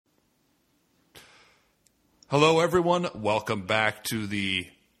Hello, everyone. Welcome back to the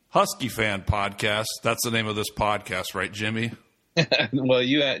Husky Fan Podcast. That's the name of this podcast, right, Jimmy? Well,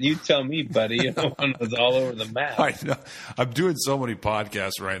 you tell me, buddy. One was all over the map. I know. I'm doing so many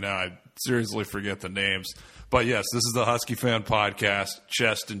podcasts right now. I seriously forget the names. But yes, this is the Husky Fan Podcast,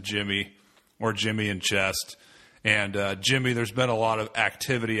 Chest and Jimmy, or Jimmy and Chest. And Jimmy, there's been a lot of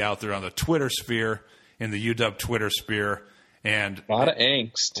activity out there on the Twitter sphere, in the UW Twitter sphere. And a lot of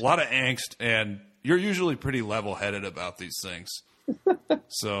angst. And you're usually pretty level-headed about these things.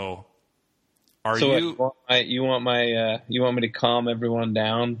 So, you want me to calm everyone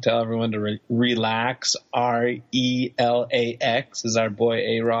down, tell everyone to relax, RELAX, as our boy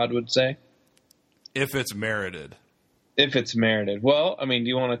A-Rod would say? If it's merited. If it's merited. Well, I mean, do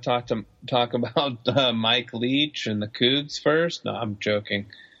you want to talk about Mike Leach and the Cougs first? No, I'm joking.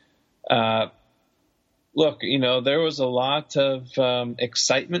 Look, there was a lot of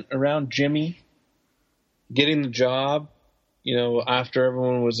excitement around Jimmy getting the job, after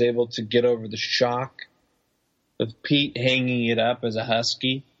everyone was able to get over the shock of Pete hanging it up as a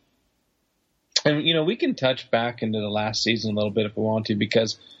Husky. And, we can touch back into the last season a little bit if we want to,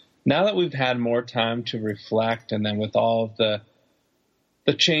 because now that we've had more time to reflect, and then with all of the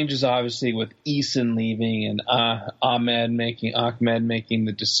changes, obviously, with Eason leaving and Ahmed making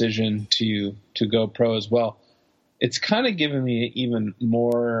the decision to go pro as well, it's kind of given me even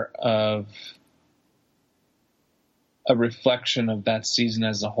more of a reflection of that season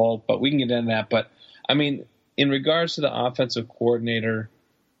as a whole, but we can get into that. But I mean, in regards to the offensive coordinator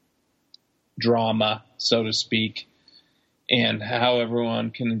drama, so to speak, and how everyone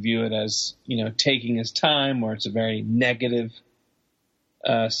can view it as, taking his time, or it's a very negative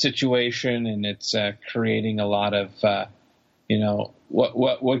situation, and it's creating a lot of,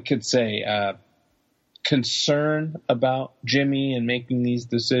 what could say, concern about Jimmy and making these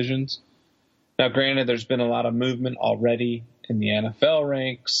decisions. Now, granted, there's been a lot of movement already in the NFL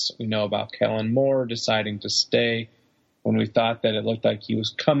ranks. We know about Kellen Moore deciding to stay when we thought that it looked like he was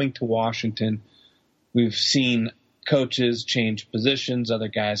coming to Washington. We've seen coaches change positions, other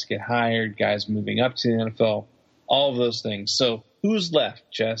guys get hired, guys moving up to the NFL, all of those things. So who's left,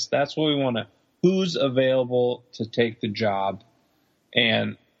 Jess? That's what we want to – who's available to take the job?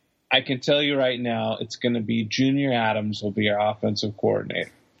 And I can tell you right now, it's going to be Junior Adams will be our offensive coordinator.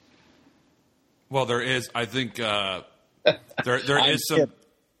 Well, there is. I think there is some.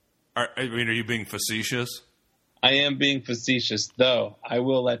 Are you being facetious? I am being facetious, though. I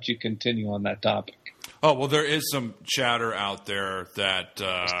will let you continue on that topic. Oh, well, there is some chatter out there that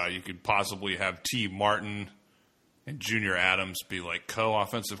you could possibly have T. Martin and Junior Adams be like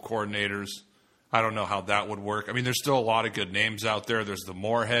co-offensive coordinators. I don't know how that would work. I mean, there's still a lot of good names out there. There's the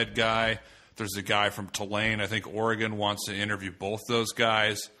Moorhead guy. There's the guy from Tulane. I think Oregon wants to interview both those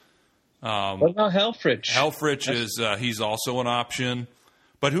guys. What about Helfrich? Helfrich is he's also an option,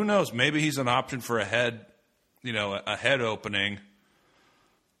 but who knows? Maybe he's an option for a head opening.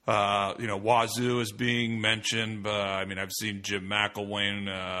 Wazoo is being mentioned. I've seen Jim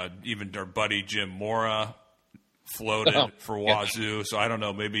McElwain, even our buddy Jim Mora floated for Wazoo. Yeah. So I don't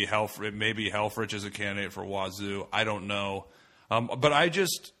know. Maybe Helfrich is a candidate for Wazoo. I don't know. But I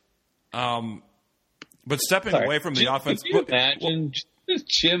just, but stepping away from the offense. Can you imagine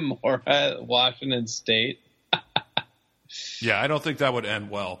Jim Mora, Washington State? Yeah, I don't think that would end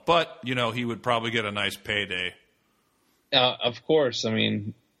well. But, he would probably get a nice payday. Of course. I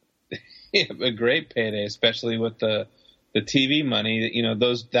mean, a great payday, especially with the TV money.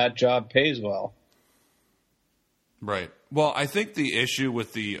 That job pays well. Right. Well, I think the issue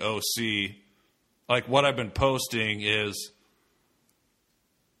with the OC, like what I've been posting, is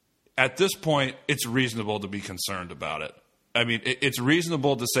at this point, it's reasonable to be concerned about it. I mean, it's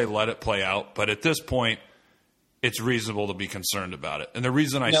reasonable to say let it play out, but at this point, it's reasonable to be concerned about it. And the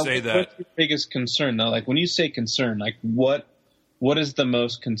reason I say that... What's your biggest concern, though? Like, when you say concern, like, what is the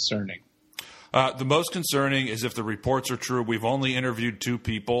most concerning? The most concerning is if the reports are true. We've only interviewed two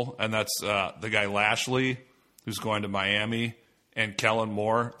people, and that's the guy Lashley, who's going to Miami, and Kellen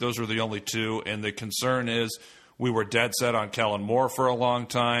Moore. Those are the only two. And the concern is we were dead set on Kellen Moore for a long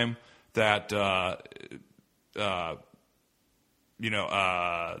time, that...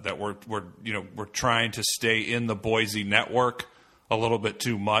 that we're trying to stay in the Boise network a little bit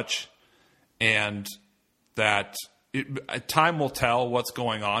too much, and that time will tell what's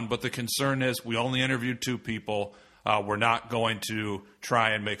going on. But the concern is we only interviewed two people. We're not going to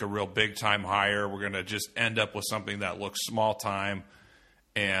try and make a real big time hire. We're going to just end up with something that looks small time.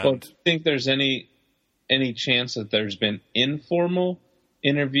 And do you think there's any chance that there's been informal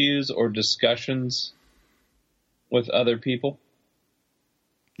interviews or discussions with other people?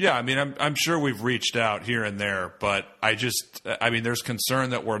 Yeah, I mean, I'm sure we've reached out here and there, but there's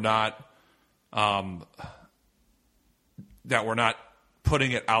concern that we're not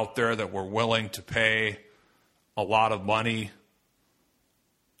putting it out there that we're willing to pay a lot of money.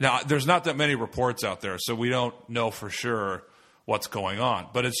 Now, there's not that many reports out there, so we don't know for sure what's going on.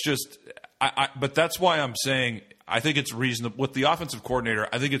 But it's just, but that's why I'm saying I think it's reasonable with the offensive coordinator.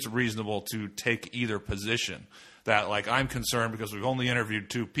 I think it's reasonable to take either position. That, like, I'm concerned because we've only interviewed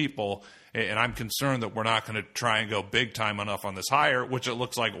 2 people, and I'm concerned that we're not going to try and go big time enough on this hire, which it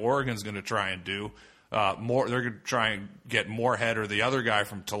looks like Oregon's going to try and do. They're going to try and get Moorhead or the other guy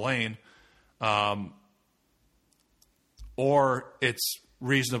from Tulane. Or it's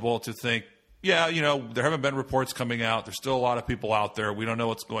reasonable to think, yeah, there haven't been reports coming out. There's still a lot of people out there. We don't know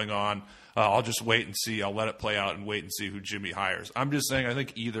what's going on. I'll just wait and see. I'll let it play out and wait and see who Jimmy hires. I'm just saying I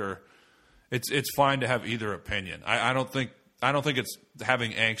think either it's fine to have either opinion. I don't think it's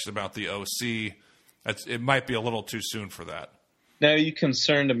having angst about the OC. It might be a little too soon for that. Now, are you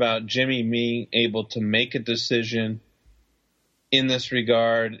concerned about Jimmy being able to make a decision in this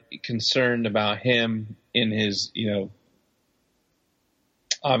regard? Concerned about him in his,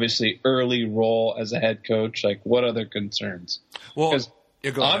 obviously early role as a head coach? Like, what other concerns? Well,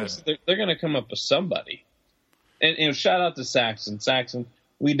 obviously they're going to come up with somebody. And shout out to Saxon. Saxon,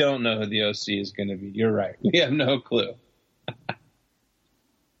 we don't know who the OC is going to be. You're right. We have no clue.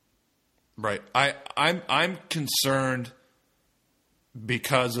 Right. I'm concerned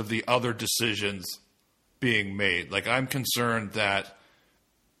because of the other decisions being made. Like, I'm concerned that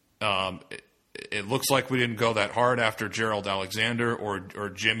it looks like we didn't go that hard after Gerald Alexander or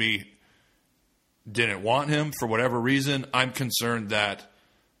Jimmy didn't want him for whatever reason. I'm concerned that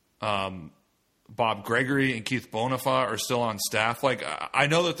Bob Gregory and Keith Bonifa are still on staff. Like, I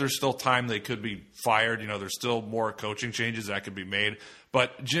know that there's still time they could be fired. There's still more coaching changes that could be made.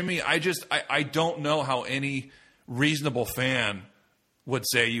 But Jimmy, I don't know how any reasonable fan would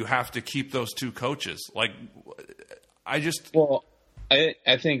say you have to keep those 2 coaches. Like, I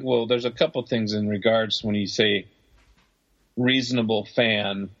think, there's a couple things in regards when you say reasonable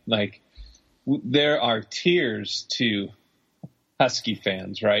fan. Like, there are tiers to Husky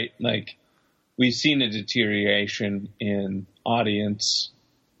fans, right? Like, we've seen a deterioration in audience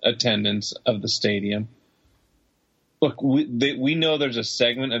attendance of the stadium. Look, we know there's a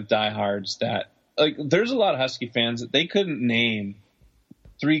segment of diehards that, like, there's a lot of Husky fans that they couldn't name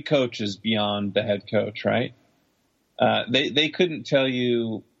 3 coaches beyond the head coach, right? They couldn't tell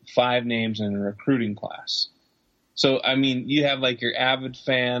you 5 names in a recruiting class. So, I mean, you have like your avid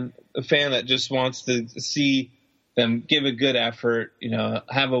fan, a fan that just wants to see them give a good effort,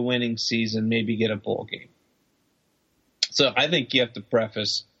 have a winning season, maybe get a bowl game. So I think you have to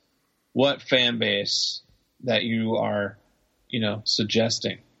preface what fan base that you are,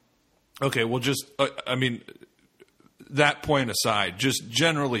 suggesting. Okay, well, just, that point aside, just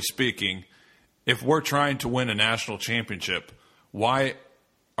generally speaking, if we're trying to win a national championship, why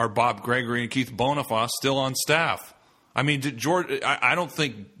are Bob Gregory and Keith Bonifa still on staff? I mean, I don't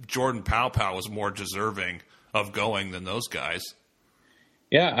think Jordan Paopao was more deserving of going than those guys.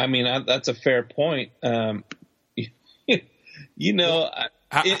 Yeah, I mean, that's a fair point. In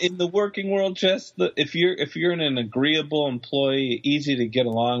the working world, Jess, if you're an agreeable employee, easy to get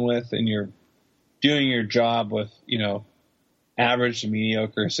along with, and you're doing your job with, average to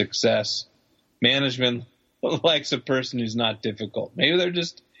mediocre success, management likes a person who's not difficult. Maybe they're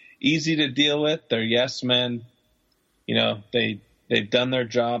just easy to deal with. They're yes men. They've done their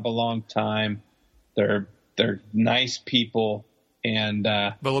job a long time. They're nice people. And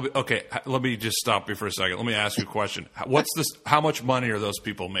let me just stop you for a second. Let me ask you a question. How much money are those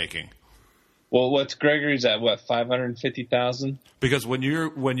people making? Well, what's Gregory's at? What, $550,000? Because when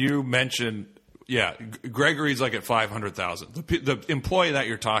you mention, Gregory's like at $500,000. The employee that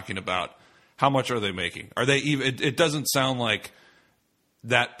you're talking about, how much are they making? Are they even? It doesn't sound like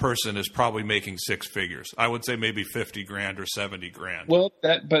that person is probably making 6 figures. I would say maybe $50,000 or $70,000. Well,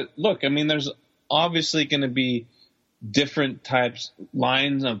 but look, I mean, there's obviously going to be different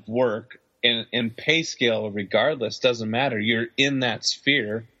lines of work and pay scale regardless. Doesn't matter. You're in that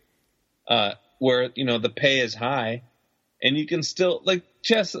sphere where, the pay is high and you can still, like,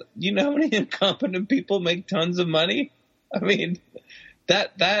 Jess, how many incompetent people make tons of money? I mean,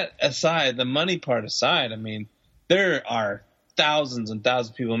 that aside, the money part aside, I mean, there are thousands and thousands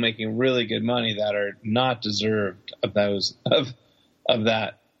of people making really good money that are not deserved of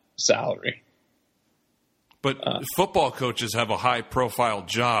that salary. But football coaches have a high-profile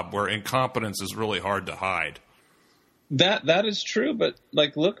job where incompetence is really hard to hide. That is true, but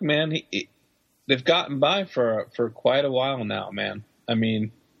like, look, man, they've gotten by for quite a while now, man. I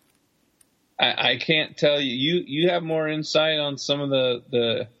mean, I can't tell you. You have more insight on some of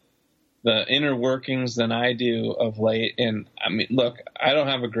the inner workings than I do of late. And I mean, look, I don't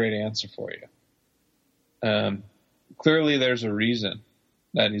have a great answer for you. Clearly, there's a reason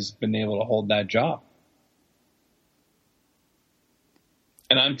that he's been able to hold that job.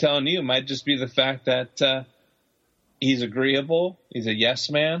 And I'm telling you, it might just be the fact that he's agreeable. He's a yes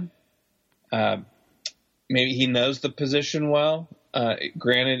man. Maybe he knows the position well.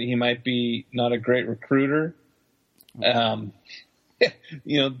 Granted, he might be not a great recruiter. Talent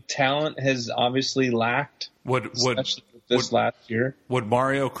has obviously lacked. Especially this last year. Would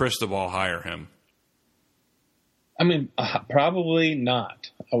Mario Cristobal hire him? I mean, probably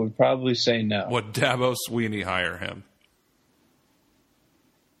not. I would probably say no. Would Dabo Swinney hire him?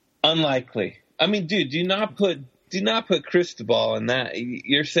 Unlikely. I mean, dude, do not put Cristobal in that.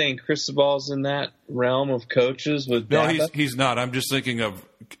 You're saying Cristobal's in that realm of coaches with Dabo? No, he's not. I'm just thinking of.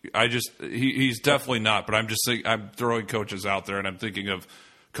 He's definitely not. But I'm just saying, I'm throwing coaches out there, and I'm thinking of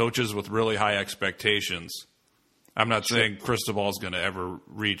coaches with really high expectations. I'm not saying Cristobal's going to ever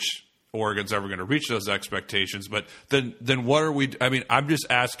reach. Oregon's ever going to reach those expectations, but then what are we? I mean, I'm just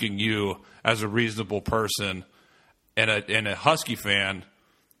asking you, as a reasonable person and a Husky fan,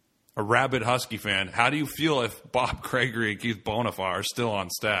 a rabid Husky fan, how do you feel if Bob Gregory and Keith Bonifay are still on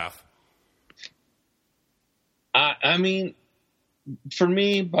staff? I mean, for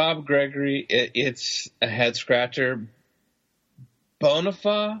me, Bob Gregory, it's a head scratcher.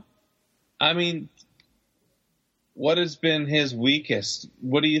 Bonifay, I mean, what has been his weakest?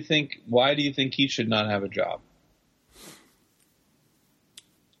 What do you think? Why do you think he should not have a job?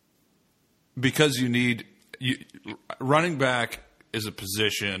 Because running back is a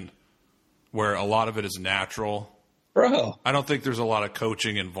position where a lot of it is natural. Bro, I don't think there's a lot of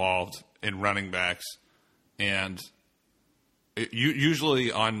coaching involved in running backs, and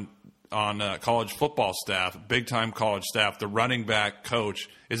usually on college football staff, big time college staff, the running back coach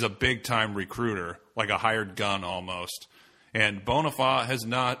is a big time recruiter, like a hired gun almost. And Bonifay has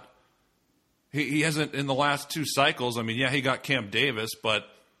not. He hasn't in the last two cycles. I mean, yeah, he got Cam Davis, but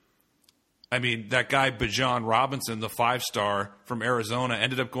I mean, that guy Bijan Robinson, the 5-star from Arizona,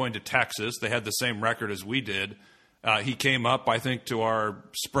 ended up going to Texas. They had the same record as we did. He came up, I think, to our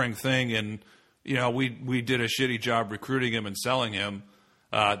spring thing, and we did a shitty job recruiting him and selling him.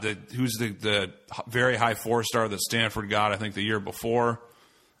 Who's the very high 4-star that Stanford got, I think, the year before.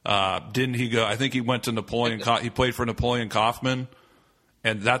 Didn't he go? I think he went to Napoleon. He played for Napoleon Kaufman,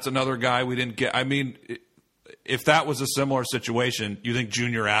 and that's another guy we didn't get. I mean, if that was a similar situation, you think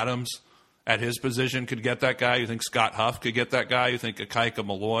Junior Adams at his position could get that guy? You think Scott Huff could get that guy? You think Akaika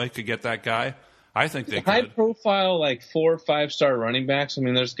Malloy could get that guy? I think they could. High profile, like 4 or 5-star running backs. I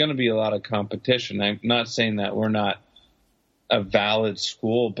mean, there's going to be a lot of competition. I'm not saying that we're not a valid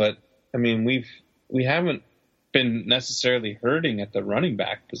school, but I mean, we haven't been necessarily hurting at the running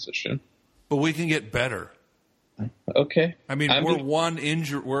back position. But we can get better. Okay. I mean, we're one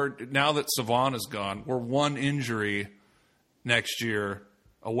injury. Now that Savon is gone, we're one injury next year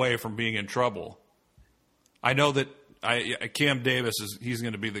away from being in trouble. I know that Cam Davis he's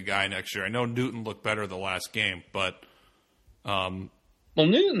going to be the guy next year. I know Newton looked better the last game, but well,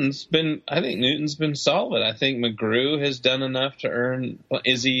 Newton's been solid. I think McGrew has done enough to earn.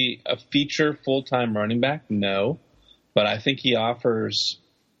 Is he a feature full-time running back? No, but I think he offers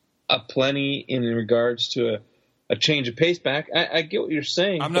a plenty in regards to a change of pace back. I get what you're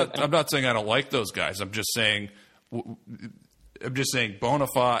saying. I'm not saying I don't like those guys. I'm just saying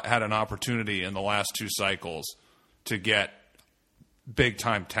Bonifay had an opportunity in the last 2 cycles to get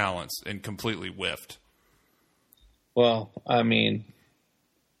big-time talents and completely whiffed. Well, I mean,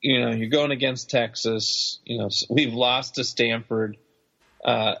 you're going against Texas. We've lost to Stanford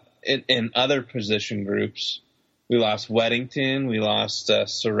in other position groups. We lost Weddington. We lost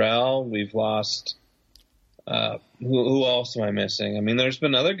Sorrell. We've lost who else am I missing? I mean, there's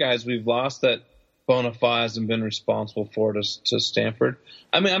been other guys we've lost that Bonifay hasn't been responsible for to Stanford.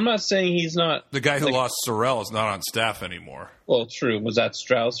 I mean, I'm not saying he's not. The guy who lost Sorrell is not on staff anymore. Well, true. Was that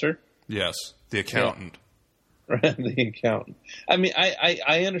Strausser? Yes, the accountant. Yeah. The accountant. I mean,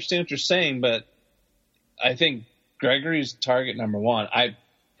 I understand what you're saying, but I think Gregory's target number one.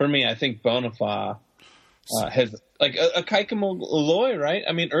 For me, I think Bonifay has like a Akaika Malloy, right?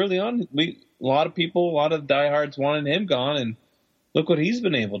 I mean, early on, a lot of diehards wanted him gone, and look what he's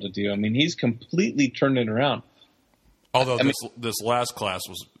been able to do. I mean, he's completely turned it around. Although this last class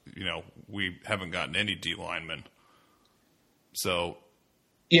was, we haven't gotten any D linemen. So,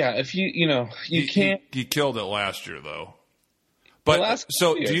 yeah, if you can't. He killed it last year, though. But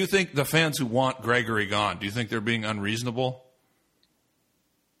do you think the fans who want Gregory gone, do you think they're being unreasonable?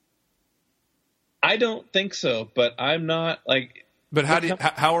 I don't think so, but I'm not like. But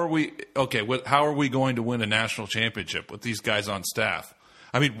how are we going to win a national championship with these guys on staff?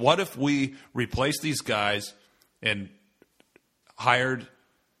 I mean, what if we replaced these guys and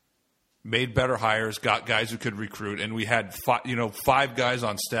made better hires, got guys who could recruit, and we had five guys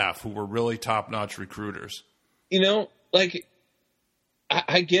on staff who were really top-notch recruiters? Like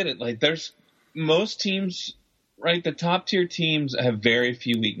I get it. Like there's most teams, right? The top tier teams have very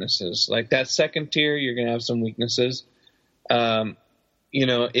few weaknesses. Like that second tier, you're going to have some weaknesses.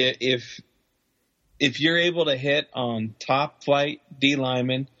 If you're able to hit on top flight D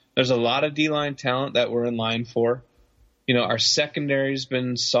linemen, there's a lot of D line talent that we're in line for. Our secondary's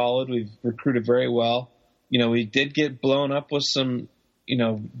been solid. We've recruited very well. We did get blown up with some,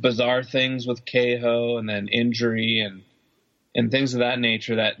 bizarre things with Cahill and then injury and things of that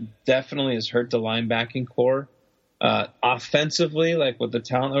nature that definitely has hurt the linebacking core. Offensively, like with the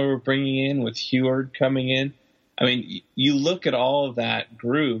talent that we're bringing in, with Heward coming in, I mean, you look at all of that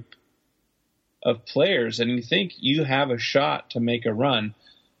group of players and you think you have a shot to make a run,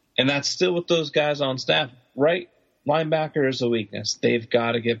 and that's still with those guys on staff. Right linebacker is a weakness. They've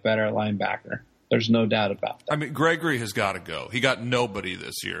got to get better at linebacker. There's no doubt about that. I mean, Gregory has got to go. He got nobody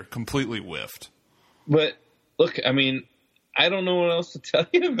this year, completely whiffed. But look, I mean, I don't know what else to tell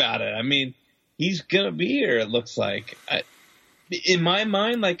you about it. I mean, he's going to be here, it looks like. In my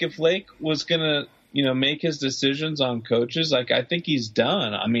mind, like if Lake was going to, make his decisions on coaches, like I think he's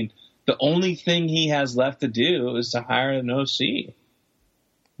done. I mean, the only thing he has left to do is to hire an OC.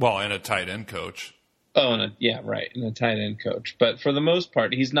 Well, and a tight end coach. Oh, and a tight end coach. But for the most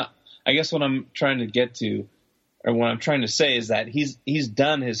part, he's not. I guess what I'm trying to get to, or what I'm trying to say, is that he's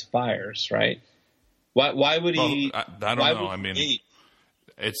done his fires, right? Why would he? Well, I don't know. I mean,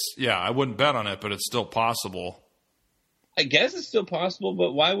 I wouldn't bet on it, but it's still possible. I guess it's still possible,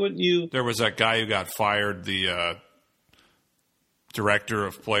 but why wouldn't you? There was that guy who got fired, the director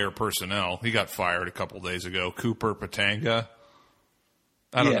of player personnel. He got fired a couple days ago. Cooper Patanga.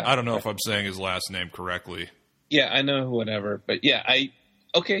 I don't know if I'm saying his last name correctly. Yeah, I know, whatever. But yeah,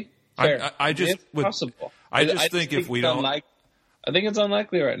 okay. Fair. I just it's possible. I just think if we don't, I think it's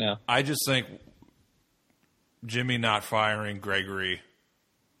unlikely right now. I just think Jimmy not firing Gregory,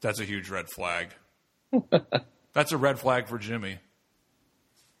 that's a huge red flag. That's a red flag for Jimmy.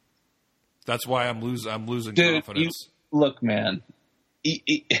 That's why I'm losing confidence. Look, man,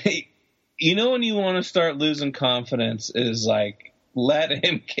 when you want to start losing confidence is like, let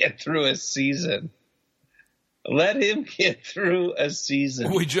him get through a season. Let him get through a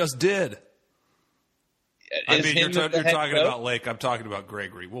season. We just did. I mean, you're talking about Lake. I'm talking about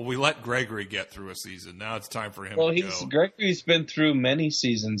Gregory. Well, we let Gregory get through a season. Now it's time for him to go. Gregory's been through many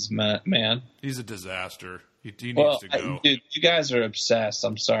seasons, man. He's a disaster. He needs to go. Dude, you guys are obsessed.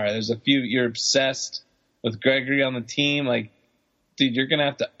 I'm sorry. There's a few. You're obsessed with Gregory on the team. Like, dude, you're going to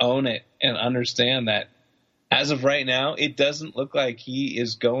have to own it and understand that as of right now, it doesn't look like he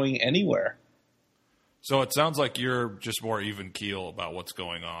is going anywhere. So it sounds like you're just more even keel about what's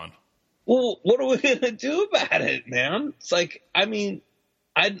going on. Well, what are we going to do about it, man? It's like, I mean,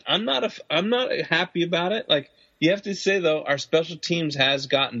 I'm not happy about it. Like, you have to say, though, our special teams has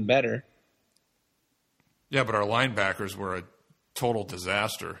gotten better. Yeah, but our linebackers were a total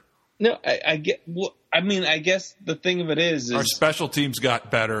disaster. No, I get. Well, I mean, I guess the thing of it is our special teams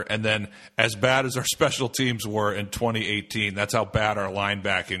got better, and then as bad as our special teams were in 2018, that's how bad our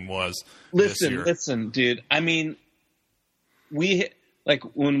linebacking was this year. Listen, dude. I mean, the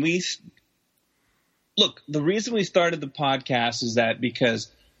reason we started the podcast is that because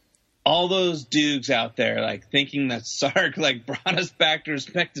all those dudes out there, like, thinking that Sark, like, brought us back to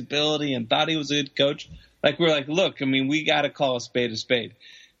respectability and thought he was a good coach. Like, we're like, look, I mean, we got to call a spade a spade.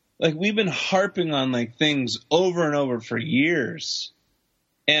 Like, we've been harping on, like, things over and over for years.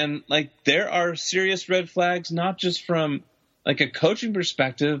 And, like, there are serious red flags, not just from, like, a coaching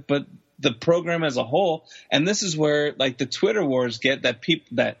perspective, but the program as a whole. And this is where, like, the Twitter wars get that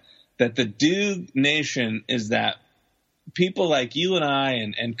that the Dude Nation is that people like you and I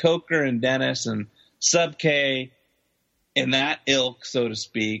and Coker and Dennis and Sub K and that ilk, so to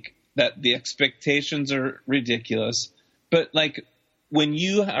speak, that the expectations are ridiculous. But, like, when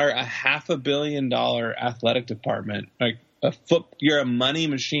you are a $500 million athletic department, like you're a money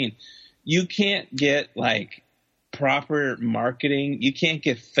machine. You can't get, like, proper marketing. You can't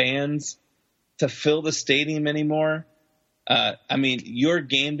get fans to fill the stadium anymore. I mean, your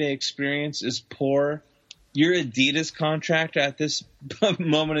game day experience is poor. Your Adidas contract at this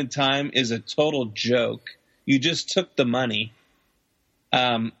moment in time is a total joke. You just took the money.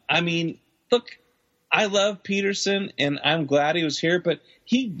 I mean, look, I love Peterson, and I'm glad he was here, but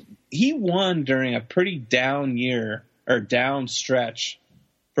he won during a pretty down year or down stretch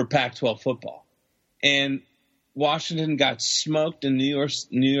for Pac-12 football, and Washington got smoked in New Year's.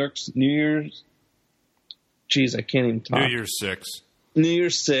 Geez, I can't even talk. New Year's 6. New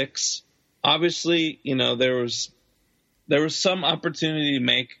Year's 6. Obviously, there was some opportunity to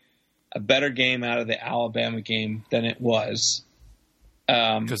make a better game out of the Alabama game than it was.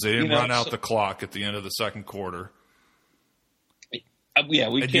 Because they didn't run out the clock at the end of the second quarter. Yeah,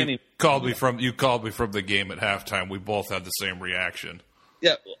 we and can't. You called me from the game at halftime. We both had the same reaction.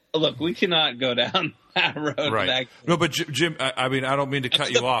 Yeah, look, we cannot go down that road. Right. No, but Jim, I mean, I don't mean to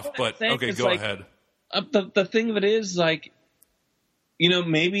cut you off, but okay, go ahead. The thing of it is, like,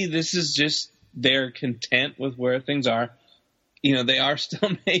 maybe this is just they're content with where things are. They are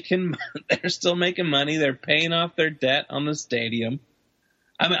still they're still making money. They're paying off their debt on the stadium.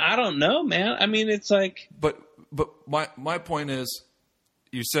 I mean, I don't know, man. I mean, it's like. But my point is,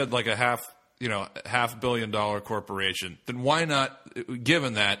 you said like a $500 million corporation. Then why not?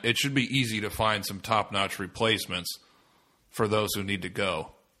 Given that, it should be easy to find some top-notch replacements for those who need to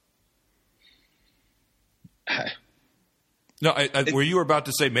go. No, where you were about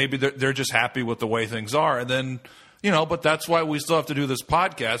to say maybe they're just happy with the way things are, and then but that's why we still have to do this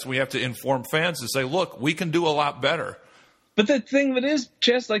podcast. We have to inform fans to say, look, we can do a lot better. But the thing that is,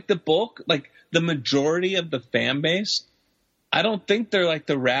 just like the bulk, like the majority of the fan base, I don't think they're like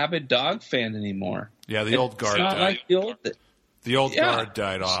the rabid dog fan anymore. Yeah, the old guard died. Like the old guard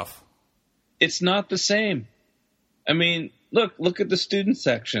died off. It's not the same. I mean, look at the student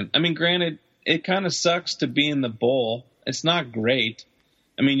section. I mean, granted, it kind of sucks to be in the bowl. It's not great.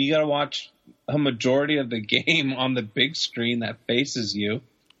 I mean, you got to watch a majority of the game on the big screen that faces you.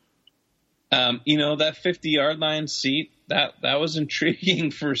 That 50-yard line seat, that was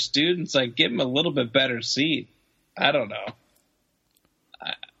intriguing for students. Like, give them a little bit better seat. I don't know.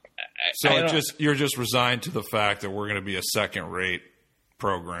 You're just resigned to the fact that we're going to be a second-rate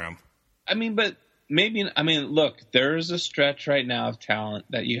program. I mean, but maybe – look, there is a stretch right now of talent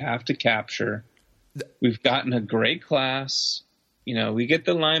that you have to capture. We've gotten a great class. We get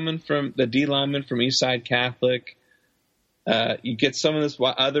the D lineman from Eastside Catholic. You get some of this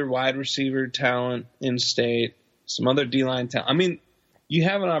other wide receiver talent in state, some other D-line talent. I mean, you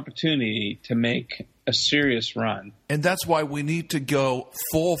have an opportunity to make a serious run. And that's why we need to go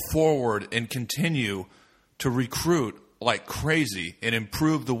full forward and continue to recruit like crazy and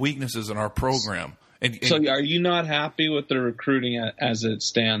improve the weaknesses in our program. So are you not happy with the recruiting as it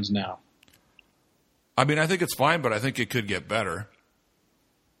stands now? I mean, I think it's fine, but I think it could get better.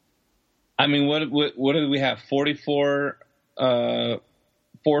 I mean, what did we have? 44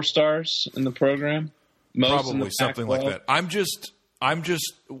 4 stars in the program? Probably something like that.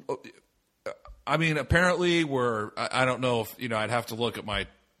 I mean, apparently I don't know if, I'd have to look at my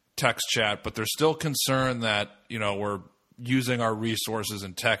text chat, but there's still concern that, we're using our resources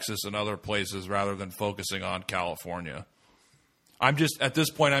in Texas and other places rather than focusing on California. At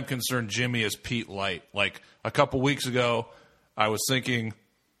this point, I'm concerned Jimmy is Pete Light. Like a couple weeks ago, I was thinking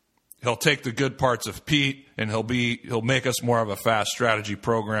he'll take the good parts of Pete and he'll make us more of a fast strategy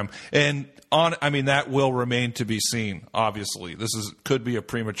program. And that will remain to be seen. Obviously, could be a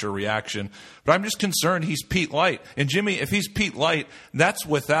premature reaction, but I'm just concerned he's Pete Light. And Jimmy, if he's Pete Light, that's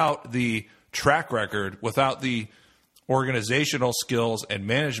without the track record, without the organizational skills and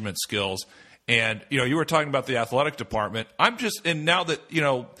management skills. And you were talking about the athletic department.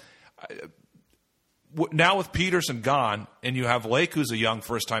 Now with Peterson gone, and you have Lake, who's a young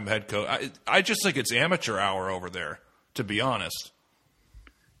first-time head coach, I just think it's amateur hour over there, to be honest.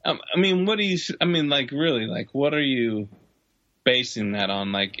 What are you basing that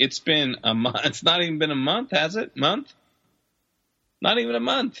on? Like, it's been a month. It's not even been a month, has it? Month? Not even a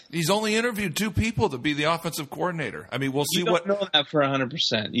month. He's only interviewed 2 people to be the offensive coordinator. I mean, we'll see what. You don't know that for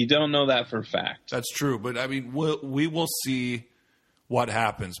 100%. You don't know that for a fact. That's true, but I mean, we will see what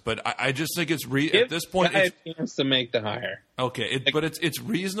happens. But I just think it's at this point, it's a chance to make the hire. Okay, but it's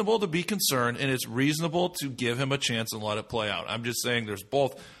reasonable to be concerned, and it's reasonable to give him a chance and let it play out. I'm just saying there's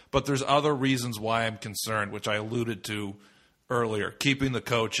both, but there's other reasons why I'm concerned, which I alluded to earlier. Keeping the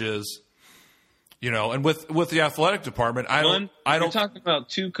coaches. And with the athletic department, I don't. You're talking about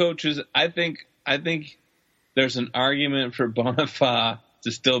 2 coaches. I think there's an argument for Bonifaz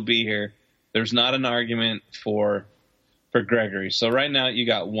to still be here. There's not an argument for Gregory. So right now you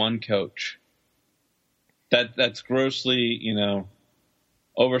got 1 coach. That's grossly,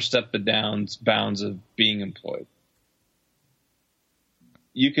 overstepped the bounds of being employed.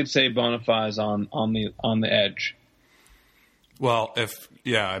 You could say Bonifaz on the edge. Well, if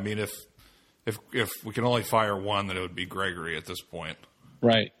If we can only fire one, then it would be Gregory at this point.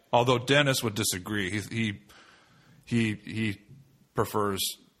 Right. Although Dennis would disagree. He prefers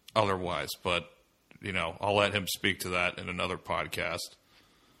otherwise, but I'll let him speak to that in another podcast.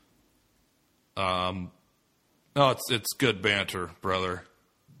 No, it's good banter, brother.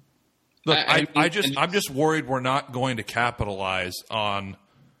 Look, I'm just worried we're not going to capitalize on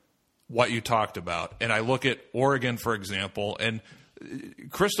what you talked about. And I look at Oregon, for example, and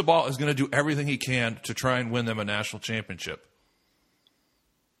Cristobal is going to do everything he can to try and win them a national championship.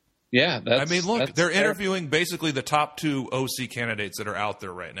 Yeah, they're interviewing basically the top two OC candidates that are out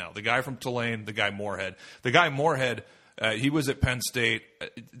there right now. The guy from Tulane, the guy Moorhead. The guy Moorhead, he was at Penn State.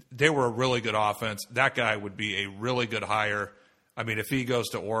 They were a really good offense. That guy would be a really good hire. I mean, if he goes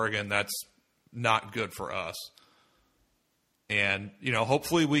to Oregon, that's not good for us. And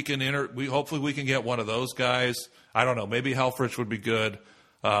hopefully we can get one of those guys. I don't know. Maybe Helfrich would be good.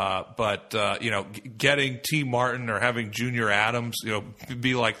 But getting T. Martin or having Junior Adams,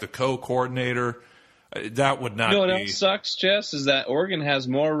 be like the co-coordinator, that would not be. What else sucks, Jess, is that Oregon has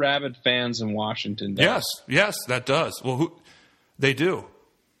more rabid fans than Washington does. Yes, that does. Well, they do.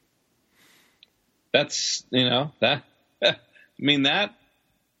 That's, that. I mean,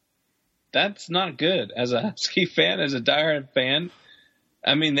 that's not good. As a Husky fan, as a diehard fan,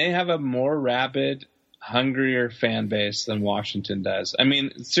 I mean, they have a more rabid, hungrier fan base than Washington does. I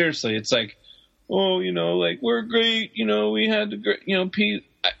mean, seriously, it's like, we're great. We had the great, Pete.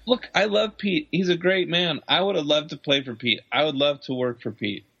 Look, I love Pete. He's a great man. I would have loved to play for Pete. I would love to work for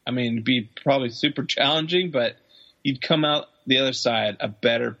Pete. I mean, it'd be probably super challenging, but you'd come out the other side a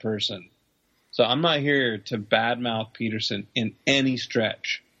better person. So I'm not here to badmouth Peterson in any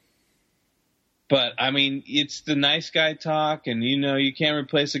stretch. But, I mean, it's the nice guy talk, and, you can't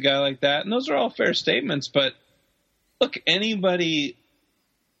replace a guy like that. And those are all fair statements. But, look, anybody,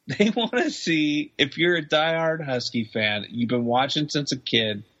 they want to see, if you're a diehard Husky fan, you've been watching since a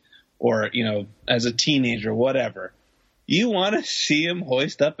kid or, as a teenager, whatever, you want to see him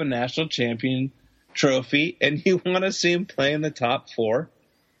hoist up a national champion trophy, and you want to see him play in the top four.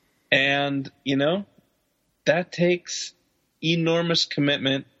 And, that takes enormous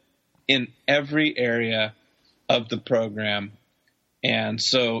commitment in every area of the program. And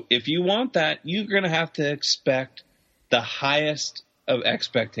so if you want that, you're going to have to expect the highest of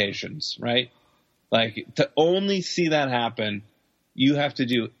expectations, right? Like, to only see that happen, you have to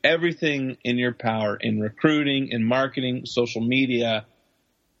do everything in your power in recruiting, in marketing, social media,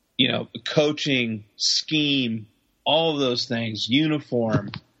 coaching, scheme, all of those things,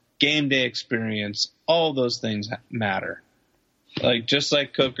 uniform, game day experience, all those things matter. Just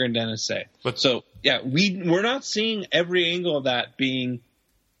like Coker and Dennis say. But so, yeah, we're not seeing every angle of that being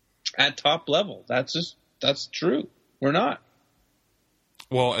at top level. That's true. We're not.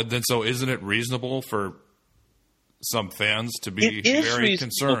 Well, and then so isn't it reasonable for some fans to be very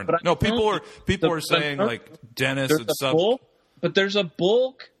concerned? No, people are saying like Dennis and stuff. But there's a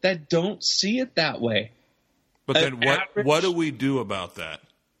bulk that don't see it that way. But then what do we do about that?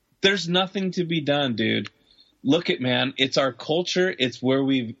 There's nothing to be done, dude. Look at, man, it's our culture. It's where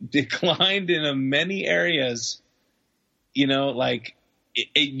we've declined in many areas. You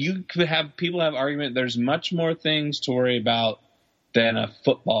could have people have argument. There's much more things to worry about than a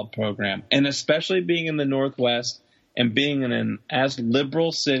football program. And especially being in the Northwest and being in an as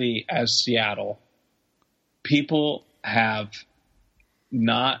liberal city as Seattle, people have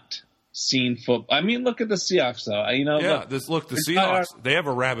not seen football. I mean, look at the Seahawks, though. The Seahawks, they have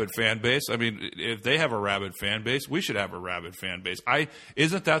a rabid fan base. I mean, if they have a rabid fan base, we should have a rabid fan base.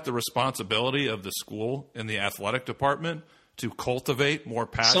 Isn't that the responsibility of the school and the athletic department to cultivate more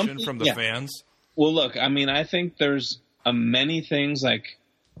passion from the fans? Well, look, I mean, I think there's many things, like,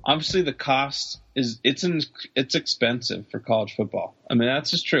 obviously the cost it's expensive for college football. I mean,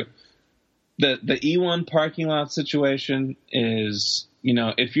 that's just true. The E1 parking lot situation is,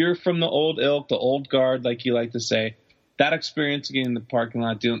 if you're from the old ilk, the old guard, like you like to say, that experience of getting in the parking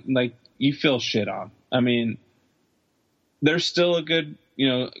lot, you feel shit on. I mean, there's still a good,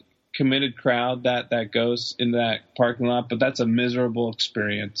 committed crowd that goes into that parking lot, but that's a miserable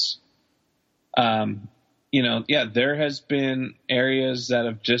experience. There has been areas that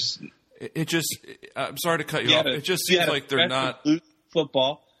have just. I'm sorry to cut you off. It just seems like they're not.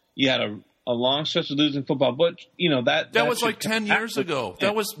 Football. You had a long stretch of losing football, but that was like 10 years ago.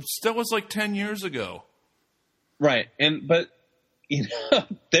 That was like 10 years ago. Right. But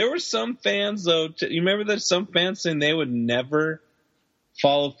there were some fans though. You remember that some fans saying they would never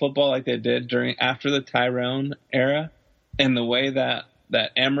follow football like they did after the Tyrone era, and the way that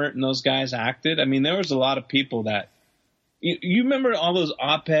Emmert and those guys acted. I mean, there was a lot of people that You remember all those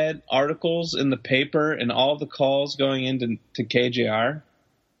op-ed articles in the paper and all the calls going into KJR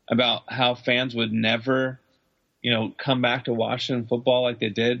about how fans would never, come back to Washington football like they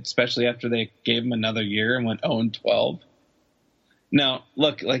did, especially after they gave them another year and went 0-12. Now,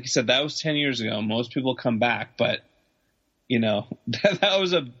 look, like you said, that was 10 years ago. Most people come back, but that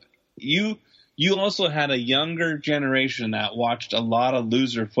was you also had a younger generation that watched a lot of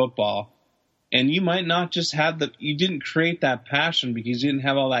loser football. And you might not just have you didn't create that passion because you didn't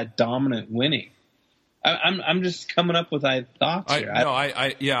have all that dominant winning. I'm just coming up with thoughts here.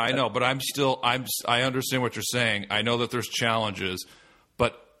 I know, but I understand what you're saying. I know that there's challenges,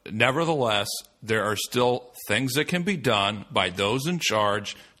 but nevertheless, there are still things that can be done by those in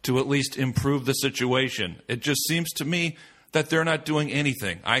charge to at least improve the situation. It just seems to me that they're not doing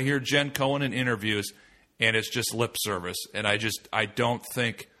anything. I hear Jen Cohen in interviews, and it's just lip service, and I don't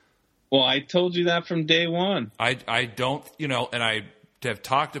think. Well, I told you that from day one. I don't, and I have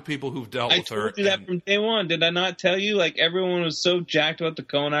talked to people who've dealt with her. I told you that from day one. Did I not tell you? Like, everyone was so jacked about the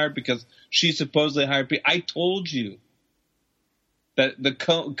Cohen hire because she supposedly hired people. I told you that the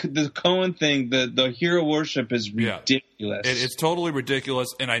Cohen thing, the hero worship is ridiculous. It's totally ridiculous,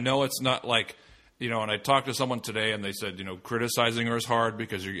 and I know it's not like, and I talked to someone today, and they said, criticizing her is hard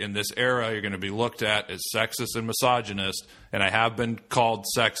because you're in this era, you're going to be looked at as sexist and misogynist, and I have been called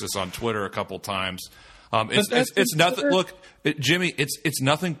sexist on Twitter a couple times. It's nothing. Look, Jimmy, it's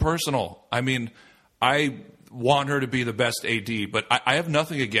nothing personal. I mean, I want her to be the best AD, but I have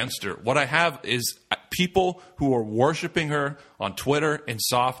nothing against her. What I have is people who are worshiping her on Twitter and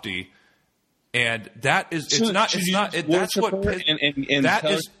Softy. And that is, that's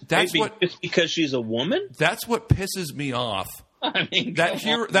what just because she's a woman. That's what pisses me off. I mean,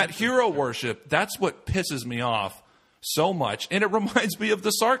 that hero worship. That's what pisses me off so much, and it reminds me of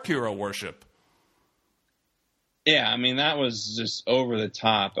the Sark hero worship. Yeah, I mean, that was just over the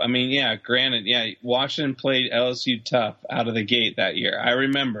top. I mean, yeah, granted, Washington played LSU tough out of the gate that year. I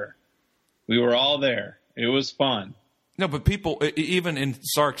remember. We were all there. It was fun. No, but people, even in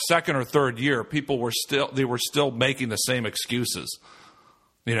Sark's second or third year, people were still making the same excuses.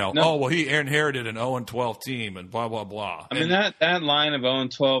 He inherited an 0-12 team and blah blah blah. I mean, that line of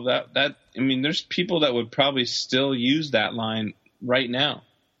 0-12, there's people that would probably still use that line right now.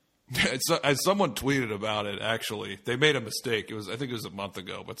 As someone tweeted about it, actually, they made a mistake. I think it was a month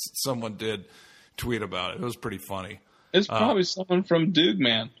ago, but someone did tweet about it. It was pretty funny. It's probably someone from Duke,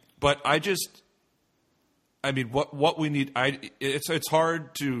 man. But what we need, it's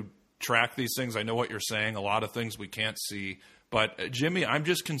hard to track these things. I know what you're saying. A lot of things we can't see. But, Jimmy, I'm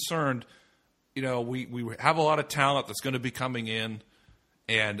just concerned. We have a lot of talent that's going to be coming in,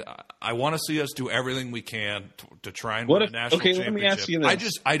 and I want to see us do everything we can to try and win a national championship. Let me ask you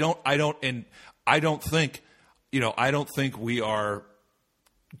this. I don't think we are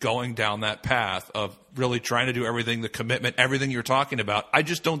going down that path of really trying to do everything, the commitment, everything you're talking about. I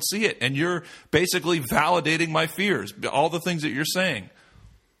just don't see it. And you're basically validating my fears, all the things that you're saying.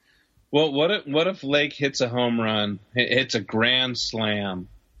 Well, what if Lake hits a home run, hits a grand slam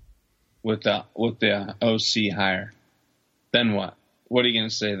with the OC hire? Then what? What are you going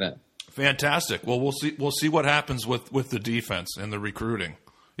to say then? Fantastic. Well, we'll see what happens with the defense and the recruiting.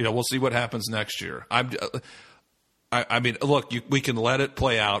 We'll see what happens next year. I mean, look, we can let it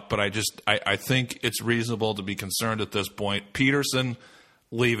play out, but I think it's reasonable to be concerned at this point. Peterson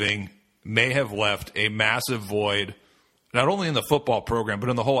leaving may have left a massive void, not only in the football program, but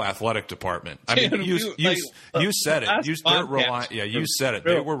in the whole athletic department. I mean, you said it. You said it.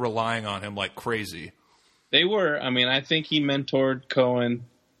 They were relying on him like crazy. They were. I mean, I think he mentored Cohen.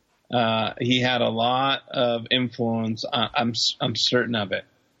 He had a lot of influence. I'm certain of it.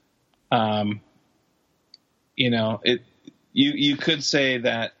 You could say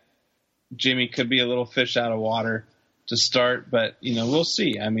that Jimmy could be a little fish out of water to start, but we'll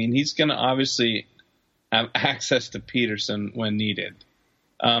see. I mean, he's going to obviously have access to Peterson when needed.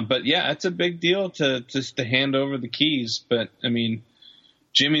 But yeah, it's a big deal to hand over the keys. But I mean,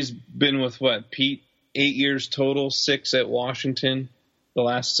 Jimmy's been with Pete 8 years total, 6 at Washington, the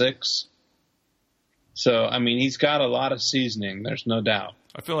last 6. So I mean, he's got a lot of seasoning. There's no doubt.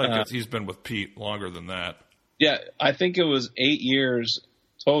 I feel like he's been with Pete longer than that. Yeah, I think it was 8 years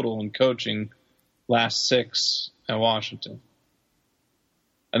total in coaching, last 6 at Washington.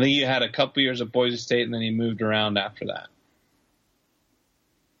 I think he had a couple years at Boise State, and then he moved around after that,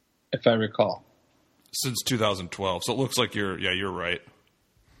 if I recall. Since 2012, so it looks like you're right.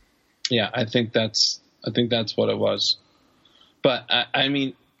 Yeah, I think that's what it was. But I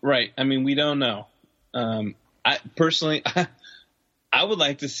mean, right? I mean, we don't know. I personally, I I would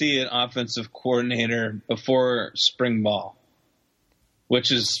like to see an offensive coordinator before spring ball,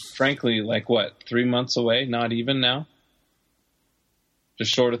 which is frankly 3 months away? Not even now.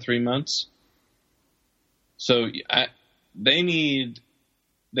 Just short of 3 months. So they need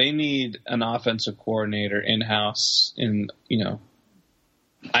an offensive coordinator in-house.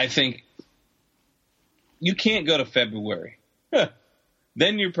 I think you can't go to February.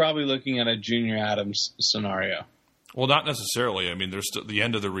 Then you're probably looking at a Junior Adams scenario. Well, not necessarily. I mean, there's the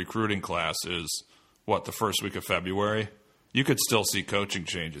end of the recruiting class is, the first week of February? You could still see coaching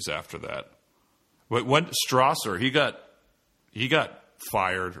changes after that. When Strasser, he got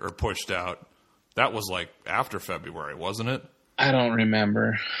fired or pushed out, that was after February, wasn't it? I don't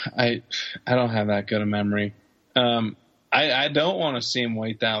remember. I don't have that good a memory. I don't want to see him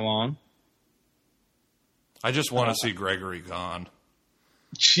wait that long. I just want to see Gregory gone.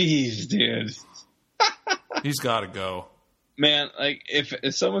 Jeez, dude. He's got to go. Man,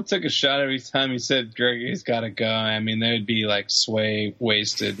 if someone took a shot every time he said Gregory's got to go, I mean, they'd be Sway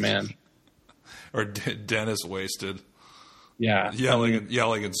wasted, man. Or Dennis wasted. Yeah.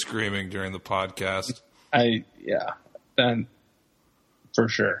 Yelling and screaming during the podcast. Then for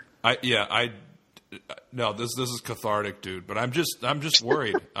sure. No, this is cathartic, dude, but I'm just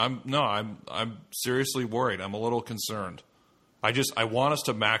worried. I'm seriously worried. I'm a little concerned. I want us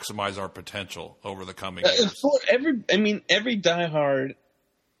to maximize our potential over the coming years. Every diehard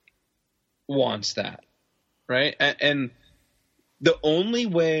wants that, right? And the only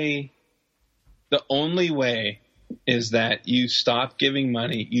way is that you stop giving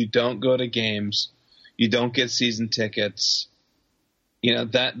money, you don't go to games, you don't get season tickets.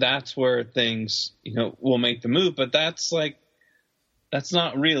 That's where things, will make the move, but that's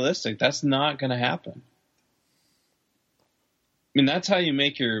not realistic. That's not going to happen. I mean, that's how you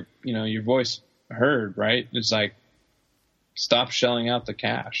make your voice heard, right? It's stop shelling out the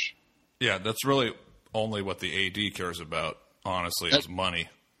cash. Yeah, that's really only what the AD cares about, honestly, is money.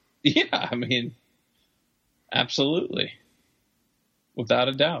 Yeah, I mean, absolutely. Without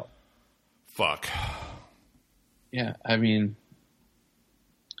a doubt. Fuck. Yeah, I mean,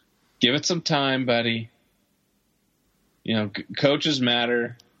 give it some time, buddy. Coaches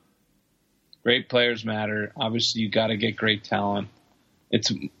matter. Great players matter. Obviously, you got to get great talent.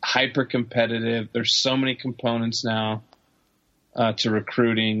 It's hyper competitive. There's so many components now to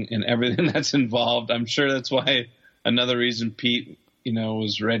recruiting and everything that's involved. I'm sure that's why another reason Pete,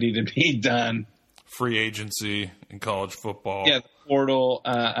 was ready to be done. Free agency in college football. Yeah, the portal.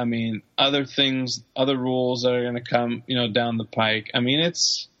 Other things, other rules that are going to come, down the pike. I mean,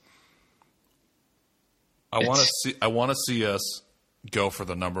 I want to see us go for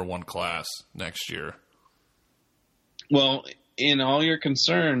the number one class next year. Well, in all your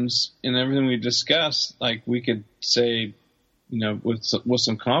concerns and everything we discussed, we could say, with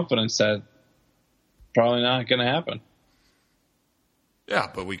some confidence that probably not going to happen.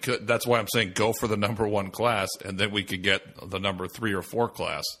 Yeah, but we could. That's why I'm saying go for the number one class, and then we could get the number 3 or 4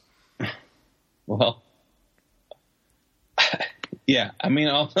 class. Well, yeah,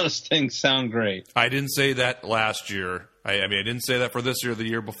 all those things sound great. I didn't say that last year. I didn't say that for this year or the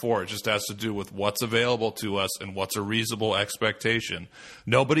year before. It just has to do with what's available to us and what's a reasonable expectation.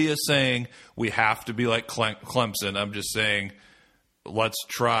 Nobody is saying we have to be like Clemson. I'm just saying let's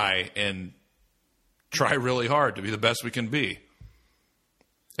try really hard to be the best we can be.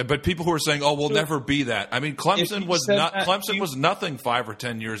 But people who are saying, "Oh, we'll never be that." I mean, Clemson was nothing 5 or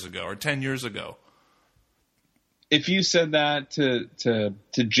 10 years ago, or 10 years ago. If you said that to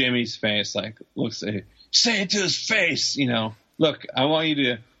Jimmy's face, look, say it to his face, look, I want you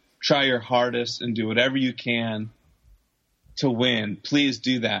to try your hardest and do whatever you can to win. Please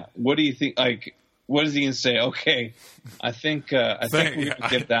do that. What do you think? What is he going to say? Okay, I think we can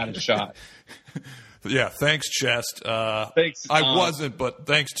give that a shot. Yeah, thanks, Chest. Thanks, I wasn't, but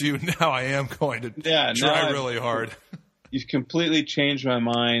thanks to you, now I am going to try really hard. You've completely changed my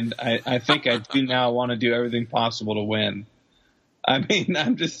mind. I think I do now want to do everything possible to win. I'm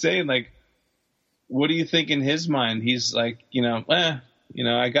just saying, what do you think in his mind? He's I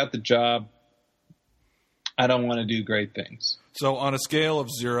got the job. I don't want to do great things. So on a scale of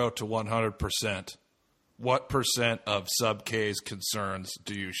 0 to 100%, what percent of Sub K's concerns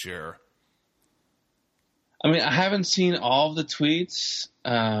do you share? I haven't seen all of the tweets.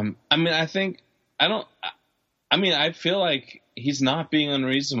 I feel like he's not being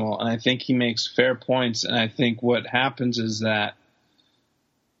unreasonable, and I think he makes fair points. And I think what happens is that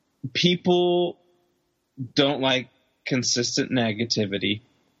people don't like consistent negativity.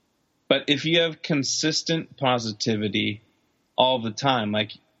 But if you have consistent positivity all the time,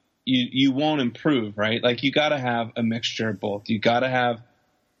 you won't improve, right? Like you got to have a mixture of both. You got to have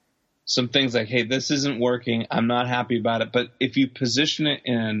some things like, hey, this isn't working. I'm not happy about it. But if you position it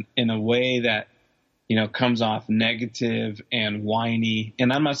in a way that, comes off negative and whiny,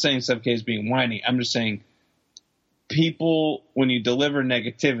 and I'm not saying Sub K is being whiny. I'm just saying people, when you deliver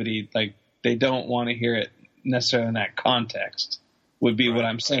negativity, like they don't want to hear it necessarily in that context would be what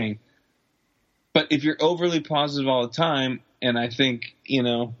I'm saying. But if you're overly positive all the time, and I think,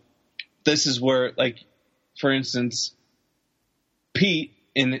 this is where, like, for instance, Pete,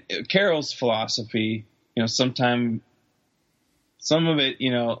 in Carroll's philosophy, some of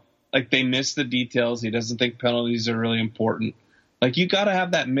it, like they miss the details. He doesn't think penalties are really important. Like you got to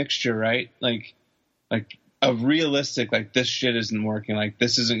have that mixture, right? Like a realistic, like this shit isn't working. Like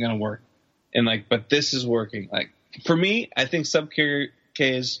this isn't going to work. And like, but this is working. Like for me, I think Sub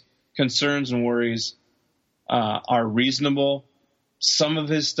K's concerns and worries are reasonable. Some of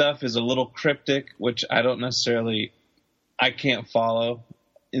his stuff is a little cryptic, which I can't follow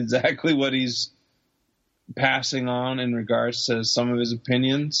exactly what he's passing on in regards to some of his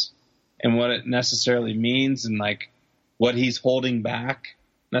opinions and what it necessarily means and like what he's holding back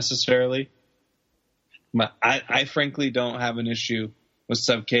necessarily. But I frankly don't have an issue with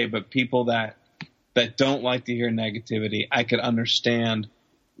Sub K, but people that don't like to hear negativity, I could understand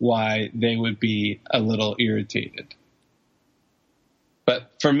why they would be a little irritated.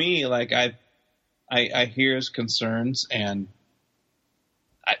 But for me, like I hear his concerns and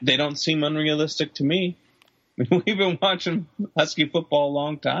they don't seem unrealistic to me. We've been watching Husky football a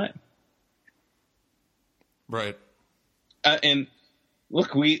long time. Right. And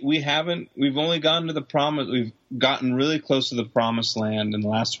look, we've only gotten to the promise. We've gotten really close to the promised land in the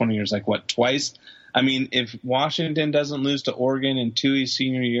last 20 years. Like what, twice? I mean, if Washington doesn't lose to Oregon in Tui's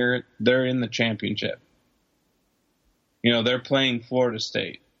senior year, they're in the championship. They're playing Florida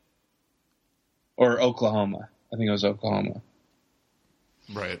State or Oklahoma. I think it was Oklahoma.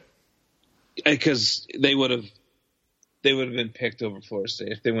 Right. Because they would have been picked over Florida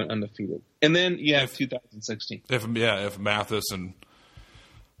State if they went undefeated. And then you have 2016. If Mathis and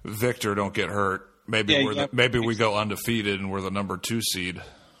Victor don't get hurt, maybe we go undefeated and we're the number 2 seed.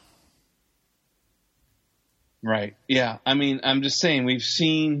 Right. Yeah. I mean, I'm just saying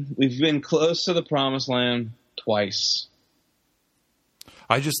we've been close to the promised land twice.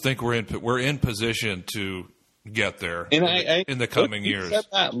 I just think we're in position to get there in the coming years. You said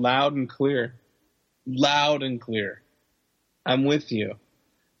that loud and clear. Loud and clear. I'm with you.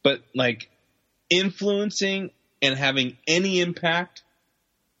 But like influencing and having any impact,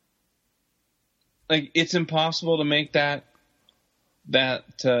 like it's impossible to make that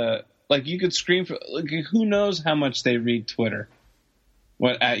like you could scream for, like, who knows how much they read Twitter,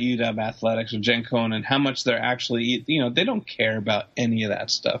 what at UW Athletics or Jen Cohen, how much they're actually, they don't care about any of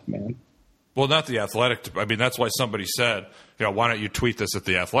that stuff, man. Well, not the athletic. I mean, that's why somebody said, why don't you tweet this at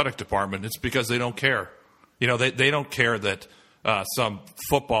the athletic department? It's because they don't care. They don't care that some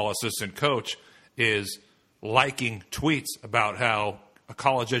football assistant coach is liking tweets about how a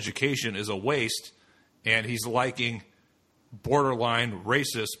college education is a waste, and he's liking borderline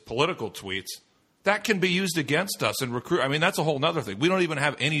racist political tweets. That can be used against us and recruit. I mean, that's a whole other thing. We don't even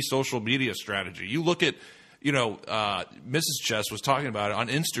have any social media strategy. You look at, Mrs. Chess was talking about it on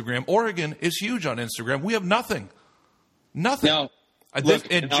Instagram. Oregon is huge on Instagram. We have nothing. Nothing. No,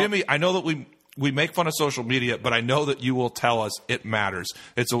 Jimmy, I know that we make fun of social media, but I know that you will tell us it matters.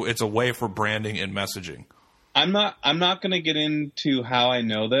 It's a way for branding and messaging. I'm not going to get into how I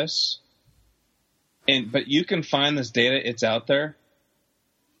know this, but you can find this data. It's out there.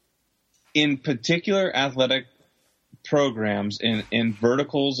 In particular athletic programs in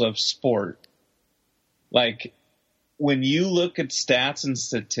verticals of sport, like when you look at stats and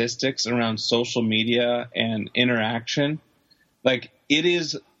statistics around social media and interaction, like it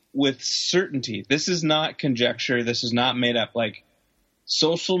is with certainty. This is not conjecture. This is not made up. Like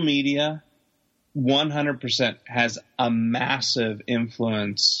social media 100% has a massive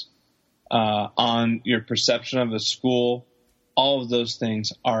influence on your perception of a school. All of those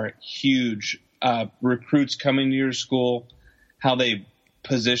things are huge. Recruits coming to your school, how they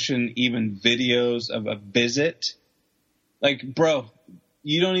position even videos of a visit. Like, bro,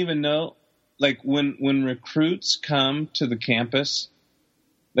 you don't even know. Like when recruits come to the campus,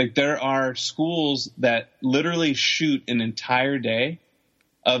 like there are schools that literally shoot an entire day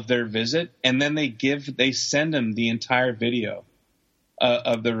of their visit, and then they send them the entire video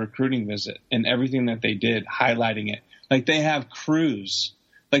of the recruiting visit and everything that they did, highlighting it. Like they have crews.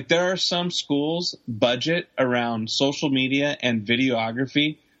 Like there are some schools budget around social media and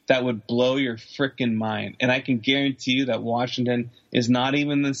videography that would blow your freaking mind. And I can guarantee you that Washington is not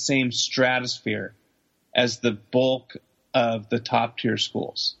even the same stratosphere as the bulk of the top tier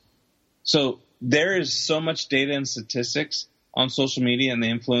schools. So there is so much data and statistics on social media and the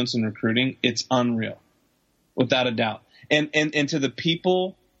influence in recruiting. It's unreal, without a doubt. And to the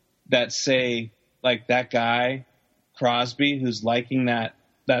people that say, like that guy Crosby who's liking that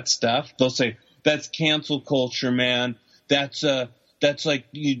stuff, they'll say that's cancel culture, man. That's like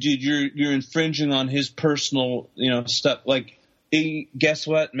you're infringing on his personal stuff. Like, guess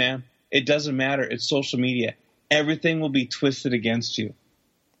what, man? It doesn't matter. It's social media. Everything will be twisted against you.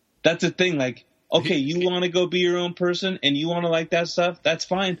 That's the thing. Like, okay, you want to go be your own person and you want to like that stuff, that's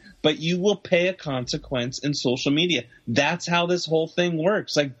fine. But you will pay a consequence in social media. That's how this whole thing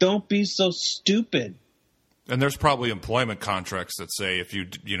works. Like, don't be so stupid. And there's probably employment contracts that say if you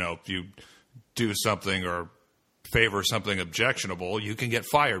do something or favor something objectionable, you can get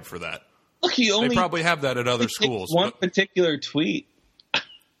fired for that. Look, they probably have that at other schools. One particular tweet.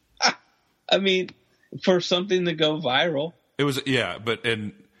 I mean, for something to go viral. It was, yeah, but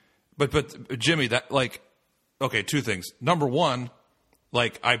Jimmy, that, like, okay, two things. Number one,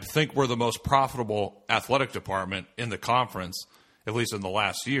 like, I think we're the most profitable athletic department in the conference, at least in the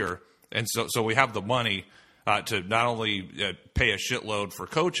last year. And so we have the money to not only pay a shitload for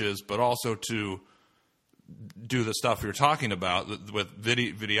coaches, but also to do the stuff you're talking about with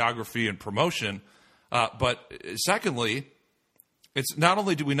videography and promotion. But secondly, it's not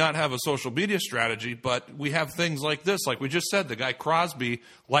only do we not have a social media strategy, but we have things like this. Like we just said, the guy Crosby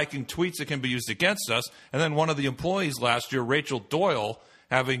liking tweets that can be used against us. And then one of the employees last year, Rachel Doyle,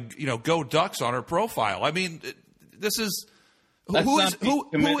 having, Go Ducks on her profile. I mean, this is who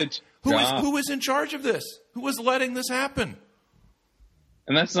is in charge of this? Who is letting this happen?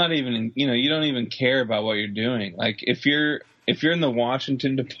 And that's not even, you don't even care about what you're doing. Like if you're in the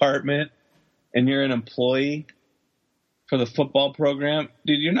Washington department and you're an employee for the football program,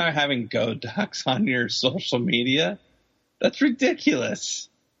 dude, you're not having Go Ducks on your social media. That's ridiculous.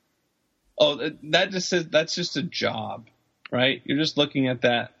 Oh, that's just a job, right? You're just looking at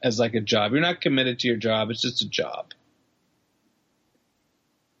that as like a job. You're not committed to your job. It's just a job.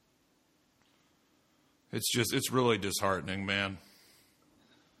 It's really disheartening, man.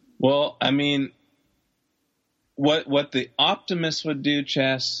 Well, I mean, what the optimist would do,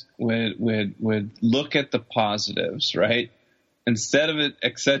 Chess, would look at the positives, right? Instead of it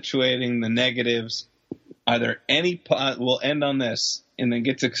accentuating the negatives, we'll end on this and then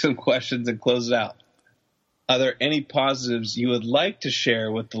get to some questions and close it out. Are there any positives you would like to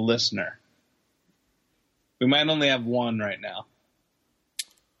share with the listener? We might only have one right now.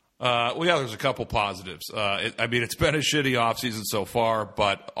 Well, yeah, there's a couple positives. It's been a shitty offseason so far,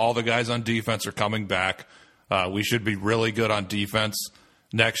 but all the guys on defense are coming back. We should be really good on defense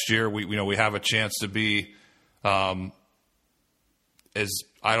next year. We have a chance to be I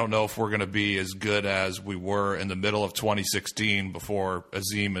don't know if we're going to be as good as we were in the middle of 2016 before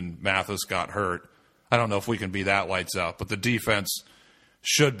Azim and Mathis got hurt. I don't know if we can be that lights out, but the defense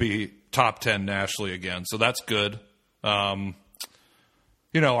should be top 10 nationally again, so that's good.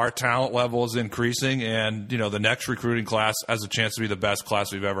 Our talent level is increasing, and, the next recruiting class has a chance to be the best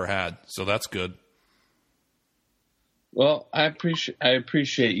class we've ever had. So that's good. Well, I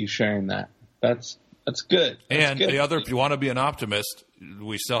appreciate you sharing that. That's good. If you want to be an optimist,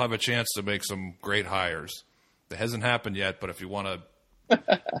 we still have a chance to make some great hires. It hasn't happened yet, but if you want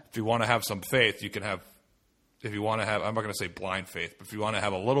to have some faith, you can have. If you want to have, I'm not going to say blind faith, but if you want to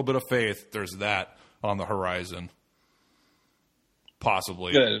have a little bit of faith, there's that on the horizon.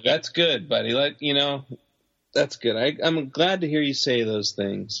 Possibly. Good. That's good, buddy. That's good. I'm glad to hear you say those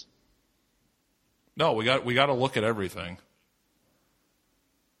things. No, we got to look at everything.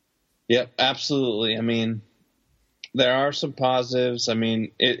 Yep, absolutely. I mean, there are some positives. I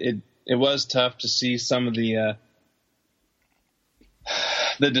mean, it was tough to see some of the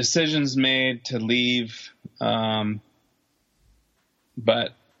decisions made to leave, but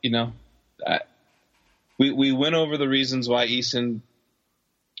we went over the reasons why Eason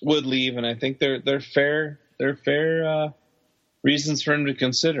would leave, and I think they're fair reasons for him to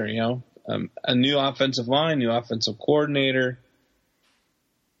consider. A new offensive line, new offensive coordinator.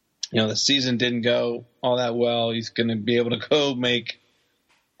 The season didn't go all that well. He's going to be able to go make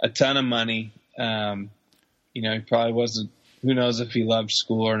a ton of money. He probably wasn't. Who knows if he loved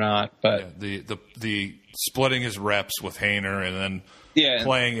school or not? But the splitting his reps with Haener and then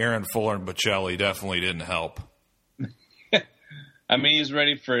playing Aaron Fuller and Bocelli definitely didn't help. I mean, he's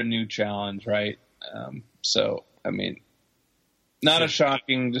ready for a new challenge, right? Not a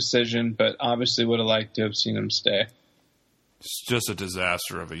shocking decision, but obviously would have liked to have seen him stay. It's just a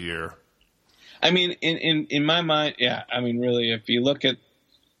disaster of a year. I mean, in my mind, yeah. I mean, really, if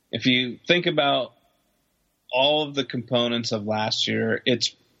you think about all of the components of last year,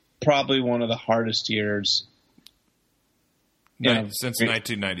 it's probably one of the hardest years Since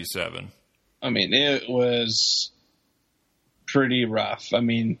 1997. I mean, it was pretty rough. I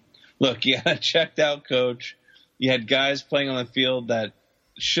mean, look, you had a checked out coach. You had guys playing on the field that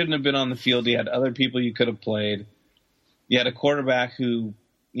shouldn't have been on the field. You had other people you could have played. You had a quarterback who,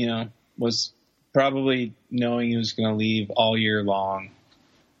 was probably knowing he was going to leave all year long.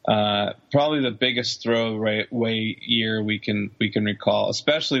 Probably the biggest throwaway year we can recall,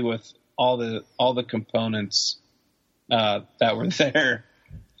 especially with all the components that were there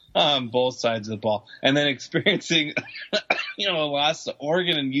on both sides of the ball, and then experiencing a loss to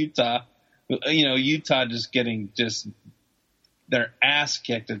Oregon and Utah. Utah just getting their ass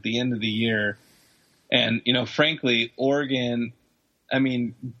kicked at the end of the year, and frankly, Oregon, I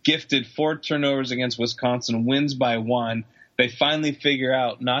mean, gifted 4 turnovers against Wisconsin, wins by 1. They finally figure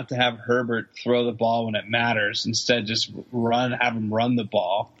out not to have Herbert throw the ball when it matters. Instead, just have him run the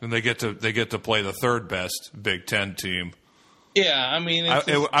ball. And they get to play the third best Big Ten team. Yeah, I mean,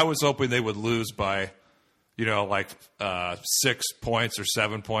 I was hoping they would lose by, 6 points or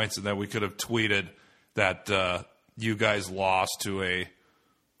 7 points, and then we could have tweeted that you guys lost to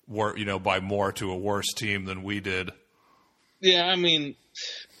by more to a worse team than we did. Yeah, I mean,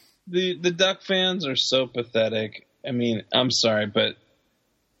 the Duck fans are so pathetic. I mean, I'm sorry, but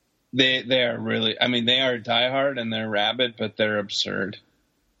they are really. I mean, they are diehard and they're rabid, but they're absurd.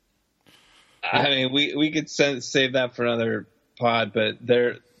 I mean, we could save that for another pod, but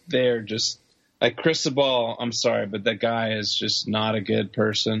they're just like Cristobal. I'm sorry, but that guy is just not a good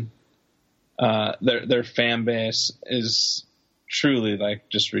person. Their fan base is truly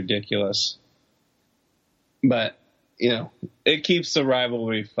just ridiculous. But it keeps the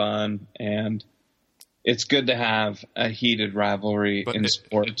rivalry fun, and it's good to have a heated rivalry in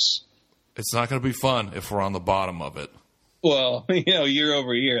sports. It's not going to be fun if we're on the bottom of it. Well, year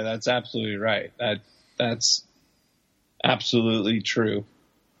over year, that's absolutely right. That's absolutely true.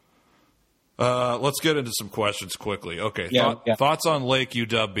 Let's get into some questions quickly. Okay, Thoughts on Lake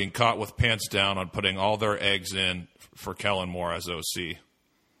UW being caught with pants down on putting all their eggs in for Kellen Moore as OC?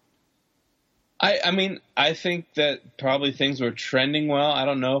 I mean, I think that probably things were trending well. I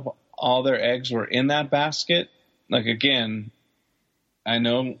don't know if all their eggs were in that basket. Again, I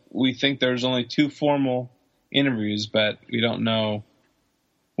know we think there's only 2 formal interviews, but we don't know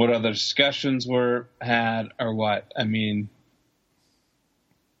what other discussions were had or what. I mean,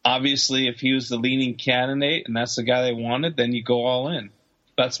 obviously, if he was the leading candidate and that's the guy they wanted, then you go all in.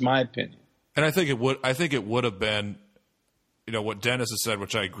 That's my opinion. And I think it would have been, what Dennis has said,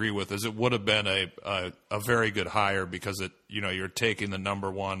 which I agree with, is it would have been a very good hire because you're taking the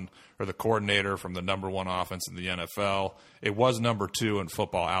number 1 or the coordinator from the number 1 offense in the NFL. It was number 2 in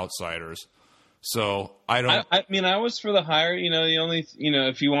Football Outsiders. So I was for the hire. The only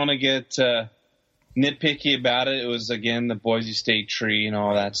if you want to get nitpicky about it, it was again the Boise State tree and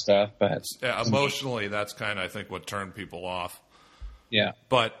all that stuff. But emotionally, that's kind of I think what turned people off. Yeah,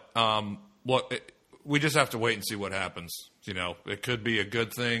 but we just have to wait and see what happens. It could be a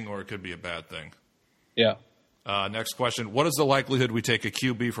good thing or it could be a bad thing. Yeah. Next question. What is the likelihood we take a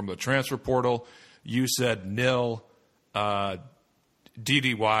QB from the transfer portal? You said nil.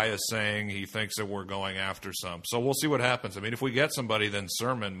 DDY is saying he thinks that we're going after some. So we'll see what happens. I mean, if we get somebody, then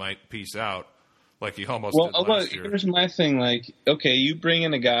Sermon might peace out like he almost did last year. Here's my thing. Okay, you bring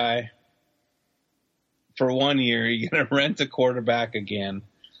in a guy for 1 year. You're going to rent a quarterback again.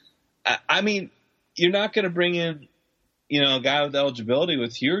 I mean, you're not going to bring in a guy with eligibility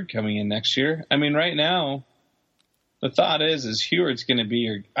with Heward coming in next year. I mean, right now, the thought is Heward's going to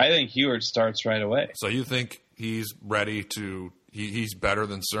be I think Heward starts right away. So you think he's ready to he's better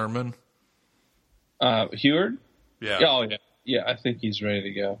than Sermon? Heward? Yeah. Oh, yeah. Yeah, I think he's ready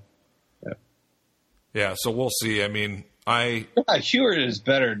to go. Yeah. Yeah, so we'll see. I mean, Heward is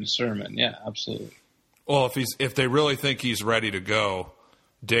better than Sermon. Yeah, absolutely. Well, if they really think he's ready to go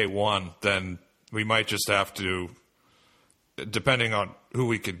day 1, then we might just have to, depending on who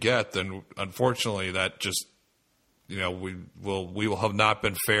we could get, then unfortunately that just, we will have not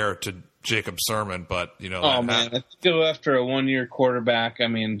been fair to Jacob Sermon, but let's go after a 1-year quarterback. I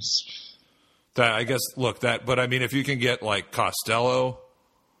mean, that I guess but I mean, if you can get like Costello,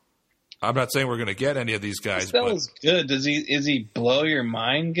 I'm not saying we're going to get any of these guys. Costello's good. Is he blow your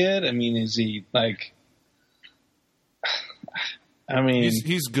mind good? I mean, is he like? I mean,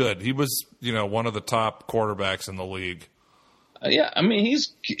 he's good. He was one of the top quarterbacks in the league. Yeah, I mean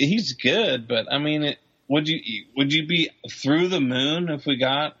he's good, but I mean would you be through the moon if we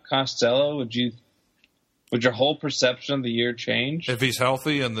got Costello? Would your whole perception of the year change? If he's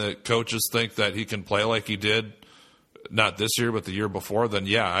healthy and the coaches think that he can play like he did, not this year but the year before, then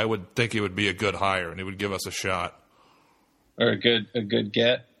yeah, I would think it would be a good hire and he would give us a shot. Or a good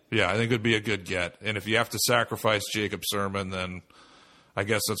get? Yeah, I think it would be a good get. And if you have to sacrifice Jacob Sermon, then I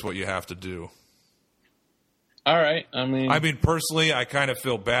guess that's what you have to do. All right. I mean, personally, I kind of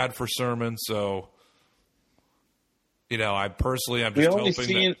feel bad for Sermon, so I'm just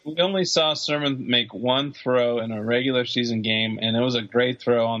hoping we only saw Sermon make one throw in a regular season game, and it was a great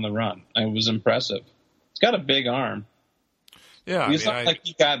throw on the run. It was impressive. He's got a big arm. Yeah, He's not like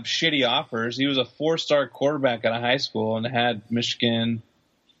he got shitty offers. He was a 4-star quarterback out of high school and had Michigan,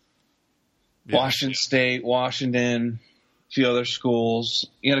 Washington State, Washington, a few other schools.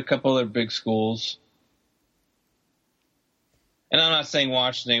 He had a couple other big schools. And I'm not saying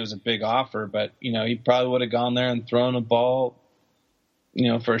Washington State was a big offer, but, he probably would have gone there and thrown a ball,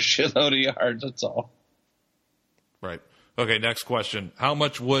 for a shitload of yards. That's all. Right. Okay, next question. How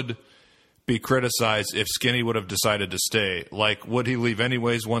much would be criticized if Skinny would have decided to stay? Like, would he leave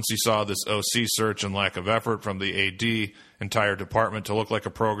anyways once he saw this OC search and lack of effort from the AD entire department to look like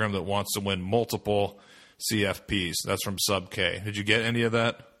a program that wants to win multiple CFPs? That's from Sub K. Did you get any of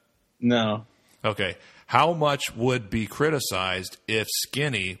that? No. Okay. How much would be criticized if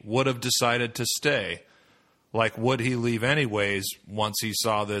Skinny would have decided to stay? Like, would he leave anyways once he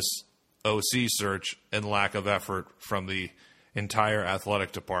saw this OC search and lack of effort from the entire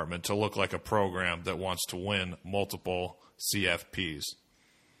athletic department to look like a program that wants to win multiple CFPs?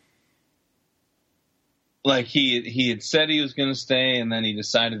 Like he had said he was going to stay and then he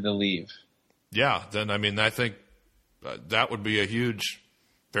decided to leave. Yeah, then I think that would be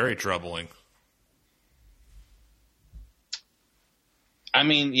very troubling. I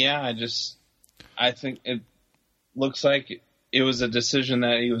think it looks like it was a decision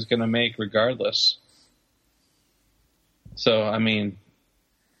that he was going to make regardless. So,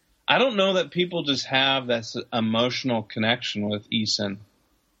 I don't know that people just have that emotional connection with Eason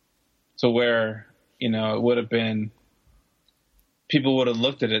to where, it would have been, people would have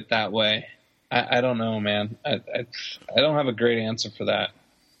looked at it that way. I don't know, man. I don't have a great answer for that.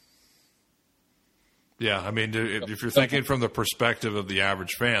 Yeah, if you're thinking from the perspective of the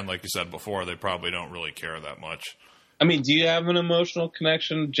average fan, like you said before, they probably don't really care that much. Do you have an emotional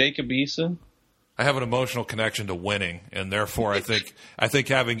connection to Jacob Eason? I have an emotional connection to winning, and therefore I think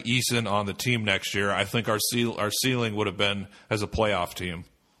having Eason on the team next year, I think our ceiling would have been as a playoff team.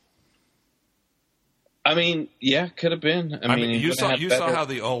 Yeah, could have been. You saw how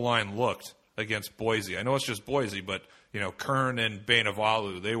the O-line looked against Boise. I know it's just Boise, but Kern and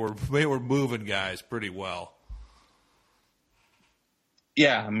Bainavalu, they were moving guys pretty well.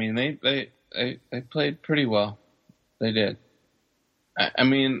 Yeah, they played pretty well. They did.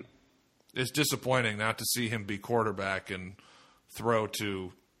 It's disappointing not to see him be quarterback and throw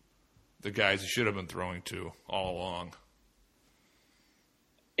to the guys he should have been throwing to all along.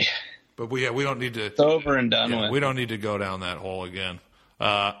 But we don't need to. It's over and done with. We don't need to go down that hole again.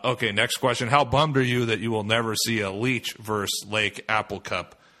 Okay, next question. How bummed are you that you will never see a Leach versus Lake Apple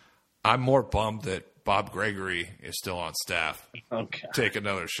Cup? I'm more bummed that Bob Gregory is still on staff. Okay. Take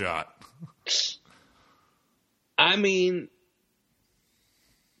another shot.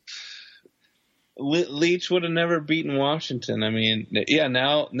 Leach would have never beaten Washington.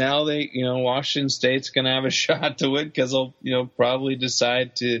 Now they, Washington State's going to have a shot to win because they'll, probably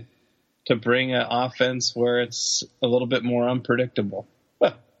decide to bring an offense where it's a little bit more unpredictable.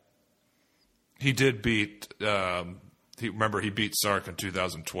 He did beat. He beat Sark in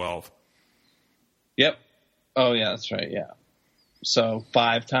 2012. Yep. Oh yeah, that's right. Yeah. So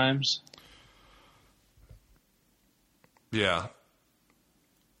 5 times. Yeah.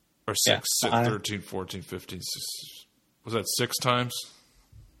 Or 6, 13, 14, 15. Was that 6 times?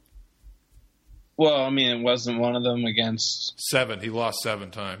 Well, it wasn't one of them against 7. He lost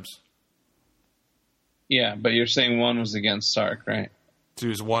 7 times. Yeah, but you're saying one was against Sark, right? So he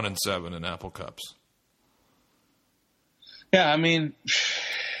was 1-7 in Apple Cups. Yeah,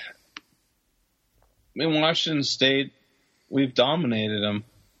 Washington State, we've dominated them.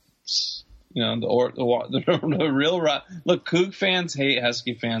 The real look. Coug fans hate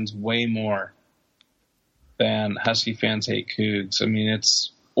Husky fans way more than Husky fans hate Cougs.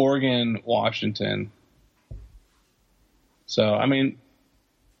 It's Oregon, Washington. So I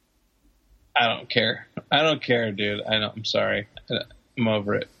don't care. I don't care, dude. I'm sorry. I'm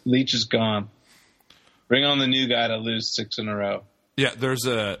over it. Leach is gone. Bring on the new guy to lose 6 in a row. Yeah,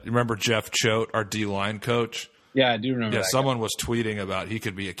 remember Jeff Choate, our D-line coach? Yeah, I do remember that someone was tweeting about he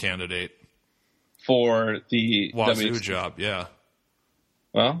could be a candidate. for the Wazoo job. Yeah.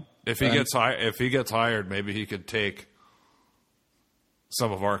 Well, if he gets hired, maybe he could take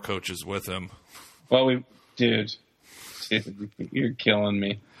some of our coaches with him. Well, dude, you're killing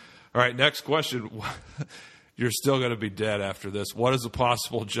me. All right, next question. You're still going to be dead after this. What is the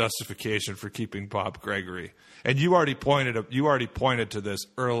possible justification for keeping Bob Gregory? And you already pointed to this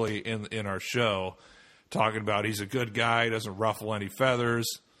early in our show, talking about he's a good guy, doesn't ruffle any feathers,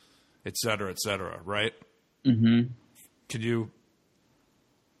 et cetera, right? Mm-hmm. Can you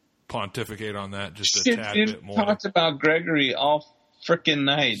pontificate on that just a tad bit more? Talked about Gregory all freaking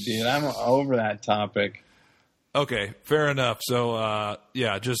night, dude. I'm over that topic. Okay, fair enough. So,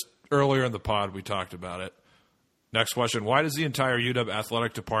 just earlier in the pod, we talked about it. Next question. Why does the entire UW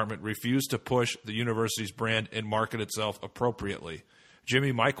athletic department refuse to push the university's brand and market itself appropriately?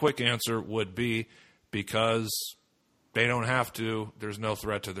 Jimmy, my quick answer would be because they don't have to. There's no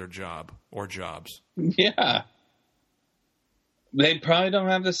threat to their job or jobs. Yeah. They probably don't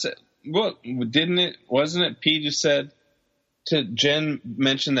have this. Well, wasn't it Pete just said Jen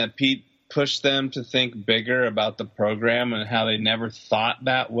mentioned that Pete pushed them to think bigger about the program and how they never thought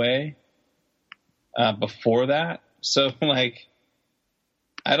that way before that. So,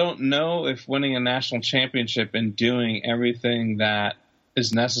 I don't know if winning a national championship and doing everything that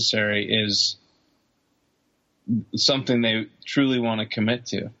is necessary is something they truly want to commit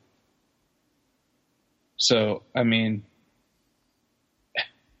to. So, I mean,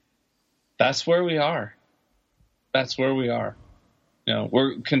 that's where we are. That's where we are.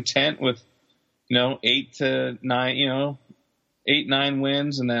 We're content with, 8 to 9, 8-9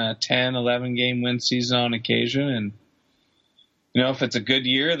 wins and then a 10, 11 game win season on occasion. And, if it's a good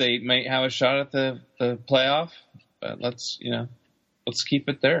year, they might have a shot at the playoff, but let's keep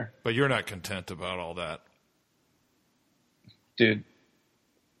it there. But you're not content about all that. Dude.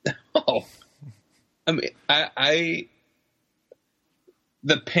 Oh, I mean,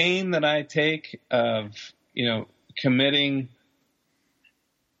 the pain that I take of, committing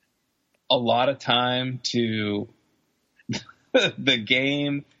a lot of time to the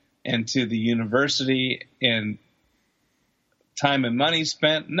game and to the university and time and money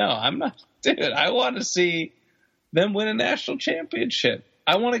spent. No, I'm not. Dude, I want to see them win a national championship.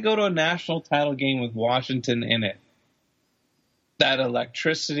 I want to go to a national title game with Washington in it. That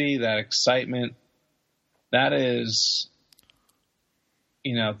electricity, that excitement, that is,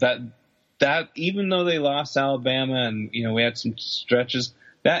 that even though they lost Alabama and, we had some stretches,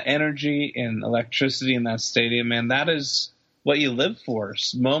 that energy and electricity in that stadium, man, that is what you live for.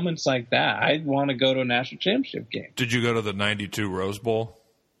 Moments like that. I'd want to go to a national championship game. Did you go to the 92 Rose Bowl?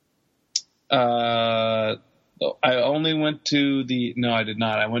 I only went to no, I did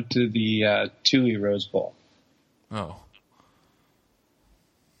not. I went to the Tui Rose Bowl. Oh.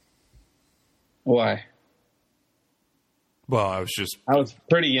 Why? Well, I was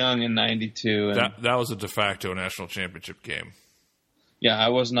pretty young in 92. And that was a de facto national championship game. Yeah, I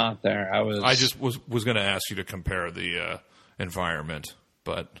was not there. I just was going to ask you to compare the environment,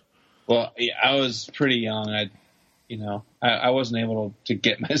 but well, yeah, I was pretty young. I wasn't able to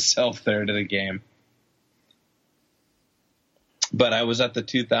get myself there to the game, but I was at the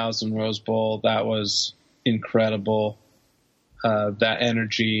 2000 Rose Bowl. That was incredible. That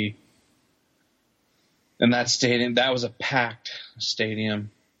energy and that stadium. That was a packed stadium.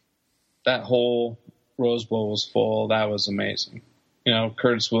 That whole Rose Bowl was full. That was amazing.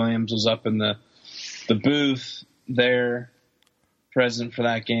 Curtis Williams was up in the booth there, present for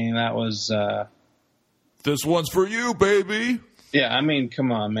that game. That was this one's for you, baby. Yeah, I mean,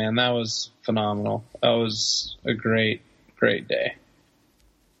 come on, man. That was phenomenal. That was a great, great day.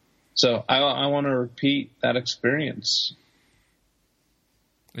 So I want to repeat that experience.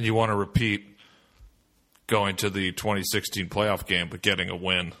 And you want to repeat going to the 2016 playoff game but getting a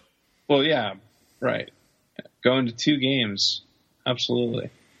win. Well, yeah, right. Going to 2 games.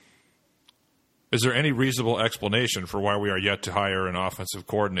 Absolutely. Is there any reasonable explanation for why we are yet to hire an offensive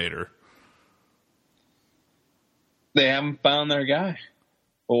coordinator? They haven't found their guy.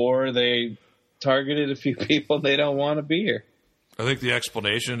 Or they targeted a few people they don't want to be here. I think the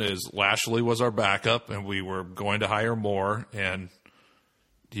explanation is Lashley was our backup, and we were going to hire more, and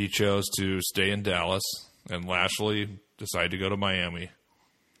he chose to stay in Dallas, and Lashley decided to go to Miami.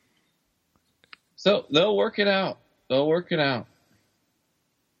 So they'll work it out.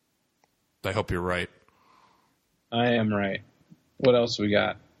 I hope you're right. I am right. What else we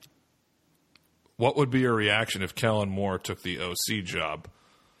got? What would be your reaction if Kellen Moore took the OC job?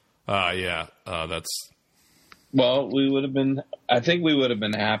 That's... Well, I think we would have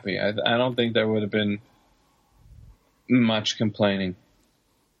been happy. I don't think there would have been much complaining.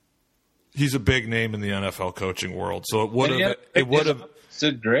 He's a big name in the NFL coaching world, so it would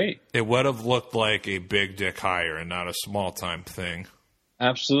have looked like a big dick hire and not a small time thing.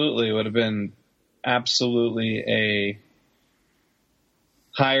 Absolutely, it would have been absolutely a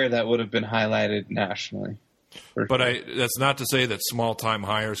hire that would have been highlighted nationally. But that's not to say that small time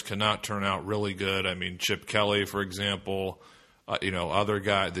hires cannot turn out really good. I mean, Chip Kelly, for example, other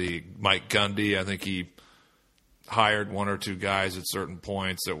guy, the Mike Gundy. I think he hired one or two guys at certain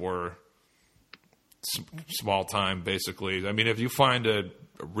points that were small time, basically. I mean, if you find a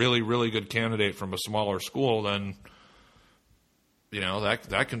really, really good candidate from a smaller school, then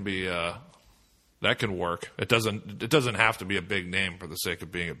that can be that can work. It doesn't have to be a big name for the sake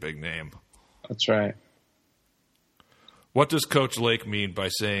of being a big name. That's right. What does Coach Lake mean by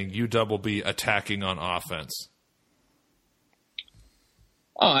saying UWB attacking on offense?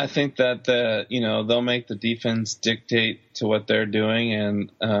 Oh, I think that they'll make the defense dictate to what they're doing, and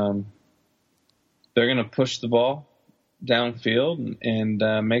they're going to push the ball downfield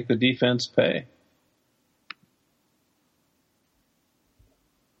and make the defense pay.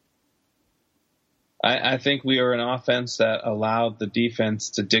 I think we are an offense that allowed the defense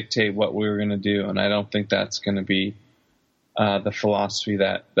to dictate what we were going to do, and I don't think that's going to be the philosophy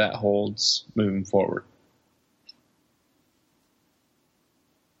that holds moving forward.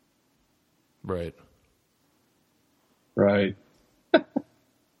 Right. Right.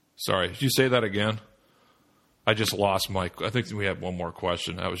 Sorry, did you say that again? I just lost my... I think we had one more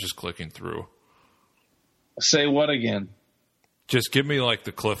question. I was just clicking through. Say what again? Just give me like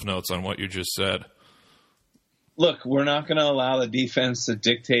the cliff notes on what you just said. Look, we're not going to allow the defense to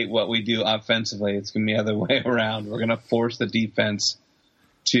dictate what we do offensively. It's going to be the other way around. We're going to force the defense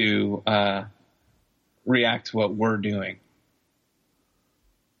to react to what we're doing.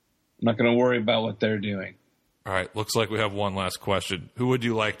 I'm not going to worry about what they're doing. All right, looks like we have one last question. Who would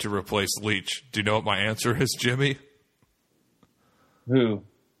you like to replace Leach? Do you know what my answer is, Jimmy? Who?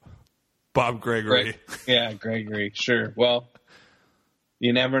 Bob Gregory. Yeah, Gregory. Sure. Well,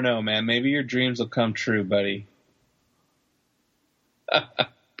 you never know, man. Maybe your dreams will come true, buddy.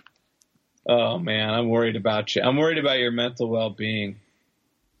 Oh, man, I'm worried about you. I'm worried about your mental well-being.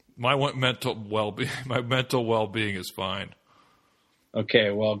 My mental well-being is fine. Okay,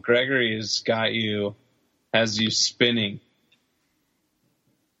 well, Gregory has you spinning.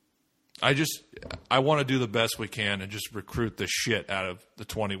 I want to do the best we can and just recruit the shit out of the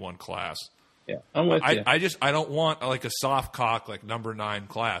 21 class. Yeah, I'm with you. I don't want like a soft cock like number 9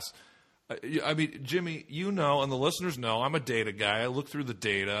 class. I mean, Jimmy, and the listeners know, I'm a data guy. I look through the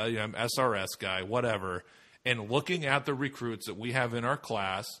data. I'm an SRS guy, whatever. And looking at the recruits that we have in our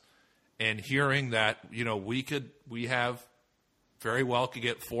class and hearing that, we have very well could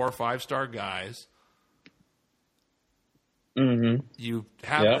get 4 or 5-star guys. Mm-hmm. You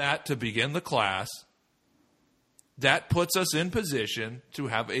have that to begin the class. That puts us in position to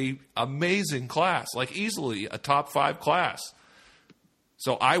have a amazing class, like easily a top 5 class.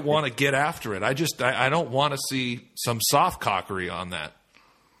 So I want to get after it. I don't want to see some soft cockery on that.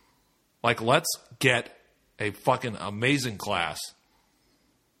 Like, let's get a fucking amazing class.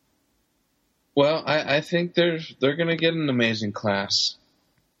 Well, I think they're going to get an amazing class.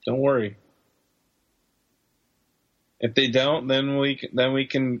 Don't worry. If they don't, then we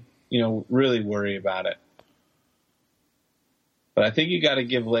can really worry about it. But I think you got to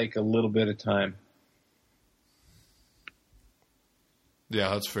give Lake a little bit of time.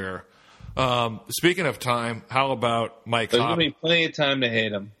 Yeah, that's fair. Speaking of time, how about Mike There's going to be plenty of time to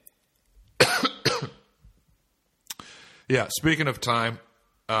hate him. Yeah, speaking of time,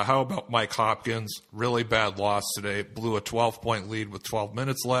 how about Mike Hopkins? Really bad loss today. Blew a 12-point lead with 12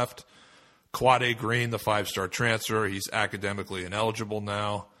 minutes left. Quade Green, the 5-star transfer, he's academically ineligible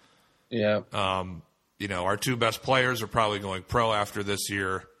now. Yeah. Our 2 best players are probably going pro after this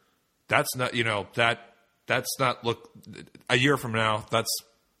year. That's not, that's not look a year from now. That's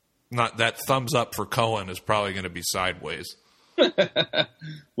not that thumbs up for Cohen is probably going to be sideways.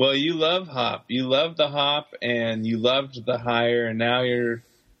 Well, you love Hop. You love the Hop, and you loved the hire, and now you're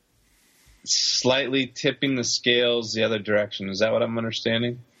slightly tipping the scales the other direction. Is that what I'm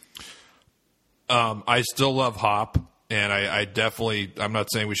understanding? I still love Hop, and I definitely. I'm not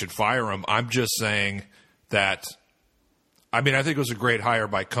saying we should fire him. I'm just saying that. I mean, I think it was a great hire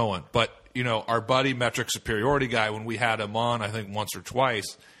by Cohen, but our buddy metric superiority guy, when we had him on, I think once or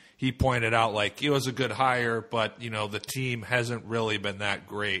twice, he pointed out like it was a good hire, but the team hasn't really been that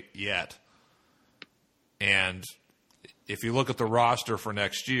great yet. And if you look at the roster for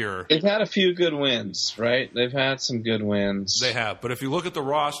next year, they've had a few good wins, right? They've had some good wins. They have, but if you look at the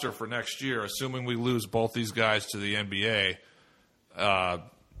roster for next year, assuming we lose both these guys to the NBA,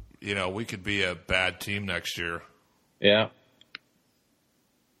 we could be a bad team next year. Yeah.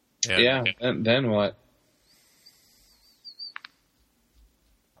 And, yeah. And then what?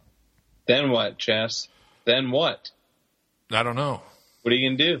 Then what, Chess? Then what? I don't know. What are you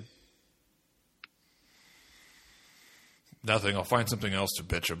going to do? Nothing. I'll find something else to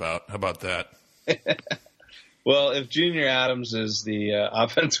bitch about. How about that? Well, if Junior Adams is the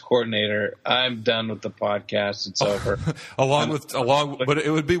offense coordinator, I'm done with the podcast. It's over. But it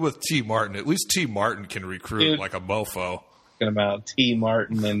would be with T. Martin. At least T. Martin can recruit like a mofo. Talking about T.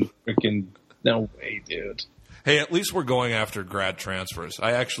 Martin and freaking no way, dude. Hey, at least we're going after grad transfers.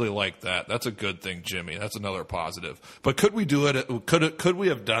 I actually like that. That's a good thing, Jimmy. That's another positive. But could we do it? Could we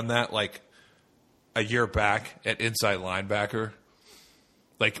have done that like a year back at inside linebacker?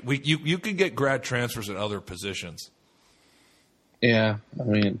 Like you could get grad transfers at other positions. Yeah, I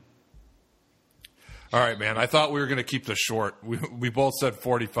mean, all right, man. I thought we were going to keep this short. We both said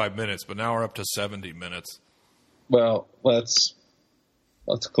 45 minutes, but now we're up to 70 minutes. Well, let's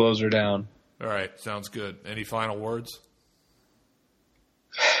close her down. All right, sounds good. Any final words?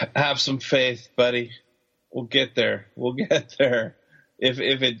 Have some faith, buddy. We'll get there. We'll get there. If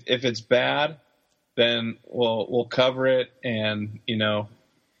it's bad, then we'll cover it, and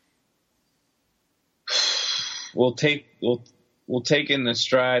we'll take in the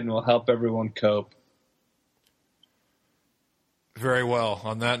stride, and we'll help everyone cope. Very well.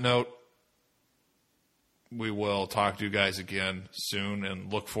 On that note, we will talk to you guys again soon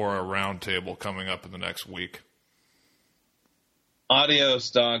and look for a roundtable coming up in the next week.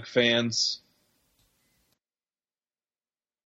 Adios, dog fans.